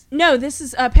place? No, this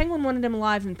is Penguin wanted him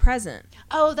alive in present.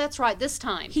 Oh, that's right, this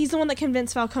time. He's the one that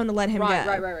convinced Falcone to let him go.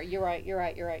 Right. You're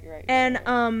right.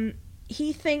 And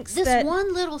he thinks this that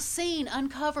one little scene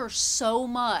uncovers so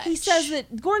much. He says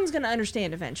that Gordon's going to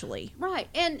understand eventually. Right,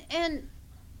 and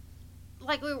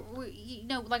like we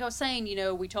like I was saying,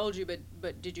 we told you,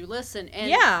 but did you listen? And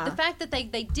yeah. The fact that they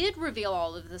did reveal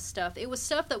all of this stuff, it was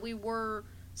stuff that we were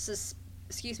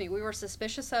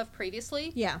suspicious of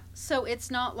previously. Yeah. So it's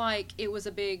not like it was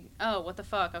a big, oh, what the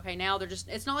fuck? Okay, now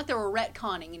it's not like they were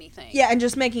retconning anything. Yeah, and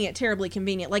just making it terribly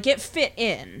convenient. Like, it fit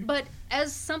in. But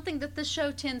as something that this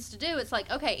show tends to do, it's like,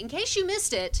 okay, in case you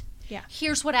missed it, yeah,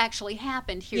 here's what actually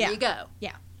happened. Here you go.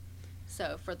 Yeah.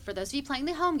 So for those of you playing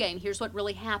the home game, here's what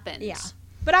really happened. Yeah.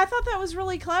 But I thought that was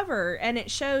really clever, and it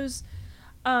shows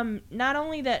not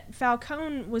only that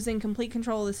Falcone was in complete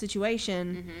control of the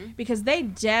situation, because they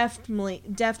deftly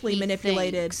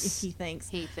manipulated. He thinks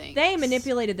they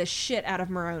manipulated the shit out of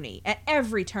Maroni at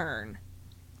every turn.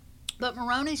 But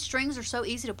Maroni's strings are so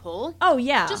easy to pull. Oh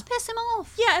yeah, just piss him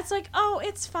off. Yeah, it's like, oh,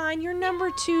 it's fine. You're number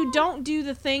 2. Don't do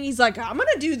the thing. He's like, I'm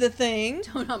gonna do the thing.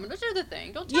 I'm gonna do the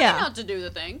thing. Don't tell me not to do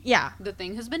the thing. Yeah, the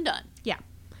thing has been done. Yeah.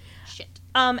 Shit.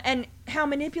 And how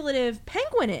manipulative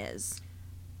Penguin is.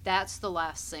 That's the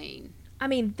last scene. I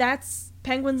mean, that's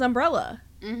Penguin's umbrella.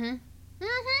 Yeah.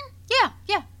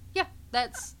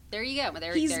 That's There you go.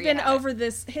 He's been over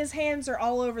this. His hands are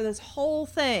all over this whole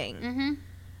thing. Mm-hmm.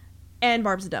 And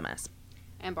Barb's a dumbass.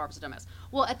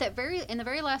 Well, in the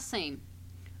very last scene,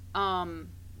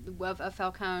 of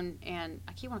Falcone, and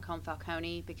I keep want to call him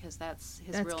Falcone because that's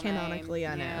his real name. That's canonically,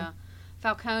 I know.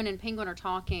 Falcone and Penguin are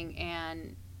talking,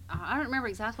 and I don't remember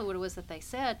exactly what it was that they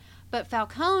said, but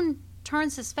Falcone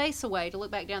turns his face away to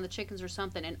look back down the chickens or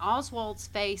something, and Oswald's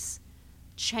face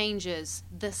changes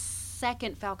the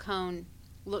second Falcone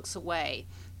looks away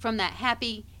from that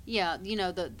happy, the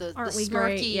smirky,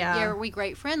 great? are we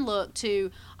great friend look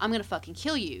to I'm gonna fucking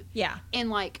kill you. Yeah.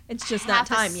 In like it's just half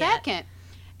that time a second.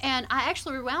 And I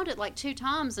actually rewound it like 2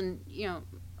 times, and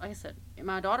like I said,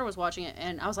 my daughter was watching it,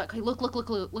 and I was like, hey,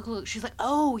 look. She's like,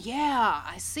 oh yeah,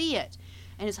 I see it.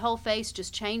 And his whole face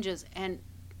just changes. And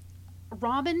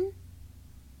Robin,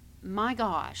 my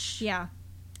gosh. Yeah.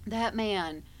 That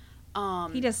man.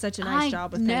 He does such a nice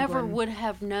job with Penguin. I never would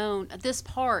have known this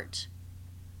part.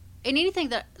 And anything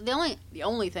that the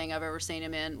only thing I've ever seen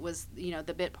him in was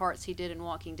the bit parts he did in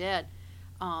Walking Dead.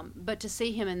 But to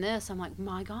see him in this, I'm like,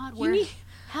 my God,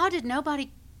 how did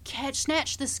nobody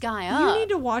snatch this guy up? You need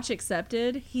to watch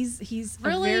Accepted. He's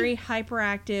really? A very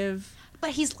hyperactive. But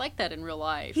he's like that in real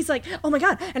life. He's like, oh my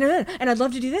God, and I'd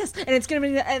love to do this, and it's gonna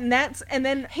be, and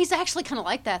then he's actually kind of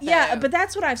like that. Though. Yeah, but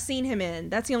that's what I've seen him in.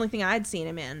 That's the only thing I'd seen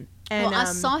him in. And, I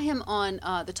saw him on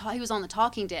he was on The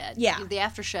Talking Dead. Yeah, the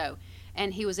after show.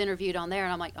 And he was interviewed on there,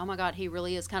 and I'm like, oh my God, he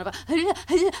really is kind of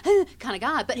a kind of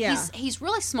guy. But he's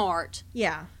really smart.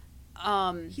 Yeah.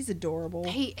 He's adorable.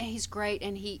 He's great,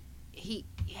 and he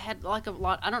had like a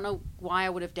lot. I don't know why I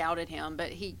would have doubted him,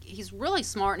 but he's really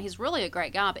smart, and he's really a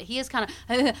great guy. But he is kind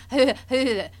of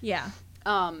yeah.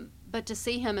 But to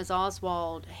see him as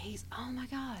Oswald, oh my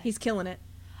God, he's killing it,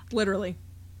 literally.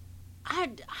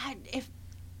 If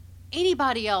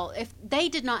anybody else, if they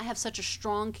did not have such a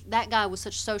strong, that guy was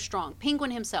so strong.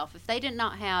 Penguin himself, if they did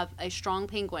not have a strong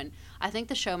Penguin, I think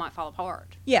the show might fall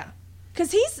apart. Yeah.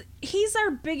 Because he's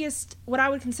our biggest, what I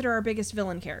would consider our biggest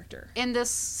villain character. In this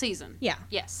season. Yeah.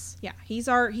 Yes. Yeah. He's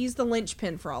the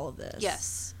linchpin for all of this.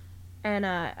 Yes. And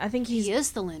I think he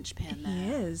is the linchpin, though. He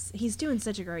is. He's doing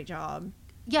such a great job.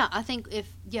 Yeah, I think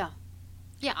Yeah,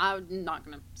 I'm not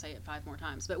going to say it 5 more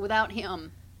times, but without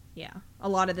him... Yeah, a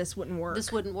lot of this wouldn't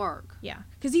work. Yeah,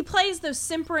 because he plays those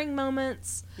simpering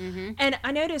moments. Mm-hmm. And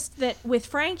I noticed that with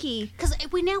Frankie... Because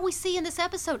we see in this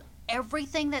episode...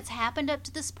 Everything that's happened up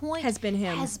to this point has been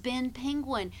him. Has been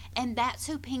Penguin. And that's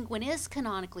who Penguin is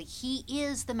canonically. He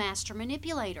is the master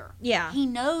manipulator. Yeah. He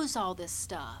knows all this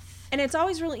stuff. And it's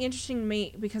always really interesting to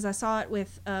me because I saw it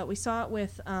with,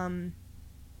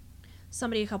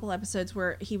 somebody a couple episodes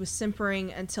where he was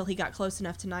simpering until he got close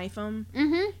enough to knife him.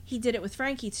 Mm-hmm. He did it with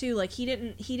Frankie too. Like he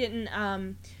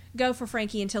didn't go for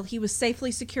Frankie until he was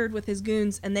safely secured with his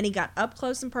goons, and then he got up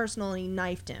close and personal and he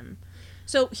knifed him.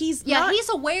 So he's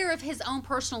aware of his own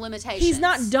personal limitations. He's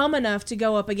not dumb enough to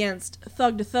go up against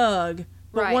thug to thug,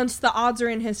 but once the odds are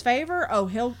in his favor,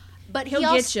 he'll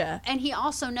get you. And he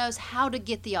also knows how to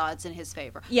get the odds in his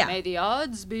favor. Yeah. May the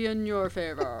odds be in your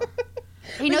favor.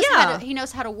 He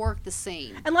knows how to work the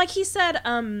scene. And like he said,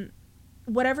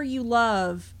 whatever you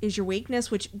love is your weakness,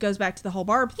 which goes back to the whole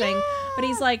Barb thing. Yeah. But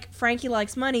he's like, Frankie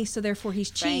likes money, so therefore he's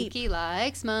cheap. Frankie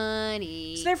likes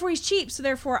money. So therefore he's cheap, so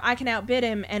therefore I can outbid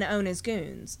him and own his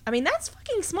goons. I mean, that's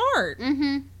fucking smart.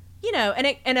 Mm-hmm.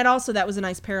 And it also, that was a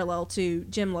nice parallel to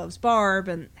Jim loves Barb,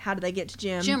 and how did they get to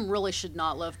Jim? Jim really should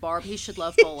not love Barb. He should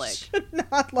love Bullock. He should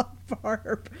not love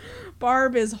Barb.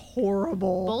 Barb is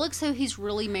horrible. Bullock's who he's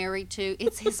really married to.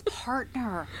 It's his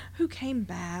partner. Who came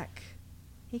back.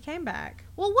 He came back.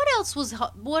 Well, what else was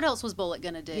Bullock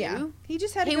gonna do? Yeah, he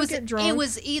just had to get drunk. It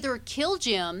was either kill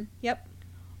Jim. Yep.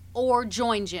 Or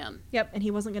join Jim. Yep, and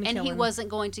he wasn't going to kill him. And he wasn't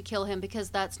going to kill him because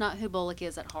that's not who Bullock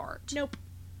is at heart. Nope.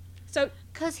 So,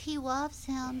 because he loves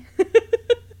him.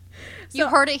 You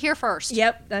heard it here first.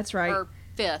 Yep, that's right. Or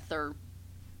 5th, or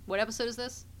what episode is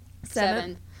this?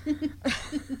 7th.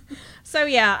 So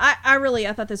yeah,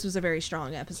 I thought this was a very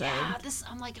strong episode. Yeah,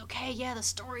 I'm like, okay, yeah, the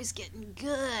story's getting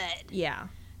good. Yeah.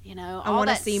 I want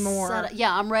to see more.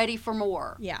 Yeah, I'm ready for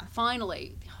more. Yeah.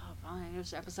 Finally. It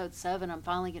was episode 7. I'm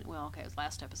finally getting... Well, okay, it was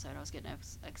last episode. I was getting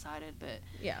excited, but...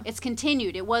 Yeah. It's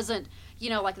continued. It wasn't,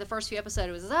 like the first few episodes,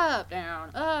 it was up,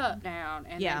 down,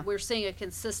 and then we're seeing a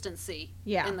consistency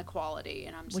in the quality,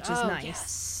 and I'm just... Which is nice.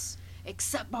 Yes.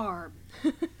 Except Barb.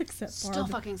 Except Barb. Still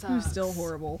fucking sucks. Who's still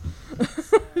horrible.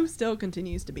 Who still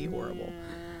continues to be horrible.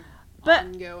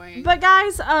 Ongoing. But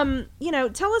guys,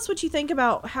 tell us what you think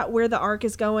about where the arc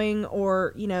is going,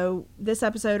 or this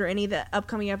episode or any of the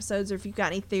upcoming episodes, or if you've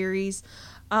got any theories.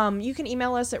 You can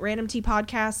email us at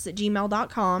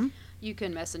randomtpodcasts@gmail.com. You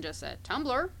can message us at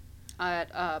Tumblr at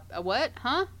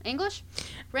English?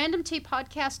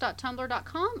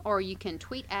 randomtpodcast.tumblr.com, or you can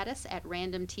tweet at us at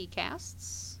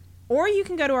randomtcasts. Or you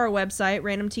can go to our website,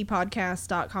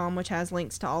 randomtpodcast.com, which has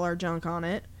links to all our junk on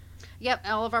it. Yep,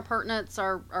 all of our pertinents,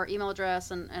 our email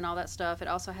address, and all that stuff. It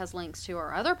also has links to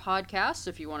our other podcasts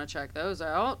if you want to check those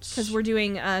out. Because we're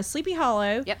doing Sleepy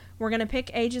Hollow. Yep. We're going to pick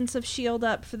Agents of S.H.I.E.L.D.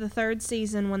 up for the 3rd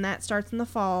season when that starts in the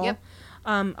fall. Yep.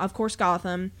 Of course,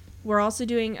 Gotham. We're also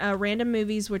doing random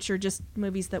movies, which are just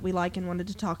movies that we like and wanted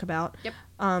to talk about. Yep.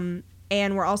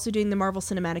 And we're also doing the Marvel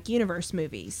Cinematic Universe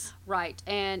movies. Right.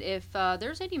 And if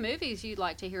there's any movies you'd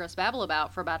like to hear us babble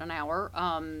about for about an hour,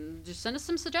 just send us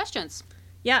some suggestions.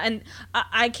 Yeah, and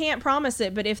I can't promise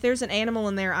it, but if there's an animal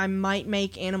in there, I might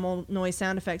make animal noise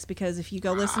sound effects, because if you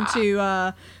go listen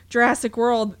to Jurassic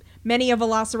World, many of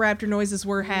Velociraptor noises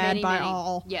were had by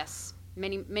all. Yes.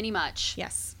 Many much.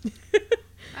 Yes. All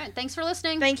right. Thanks for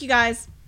listening. Thank you, guys.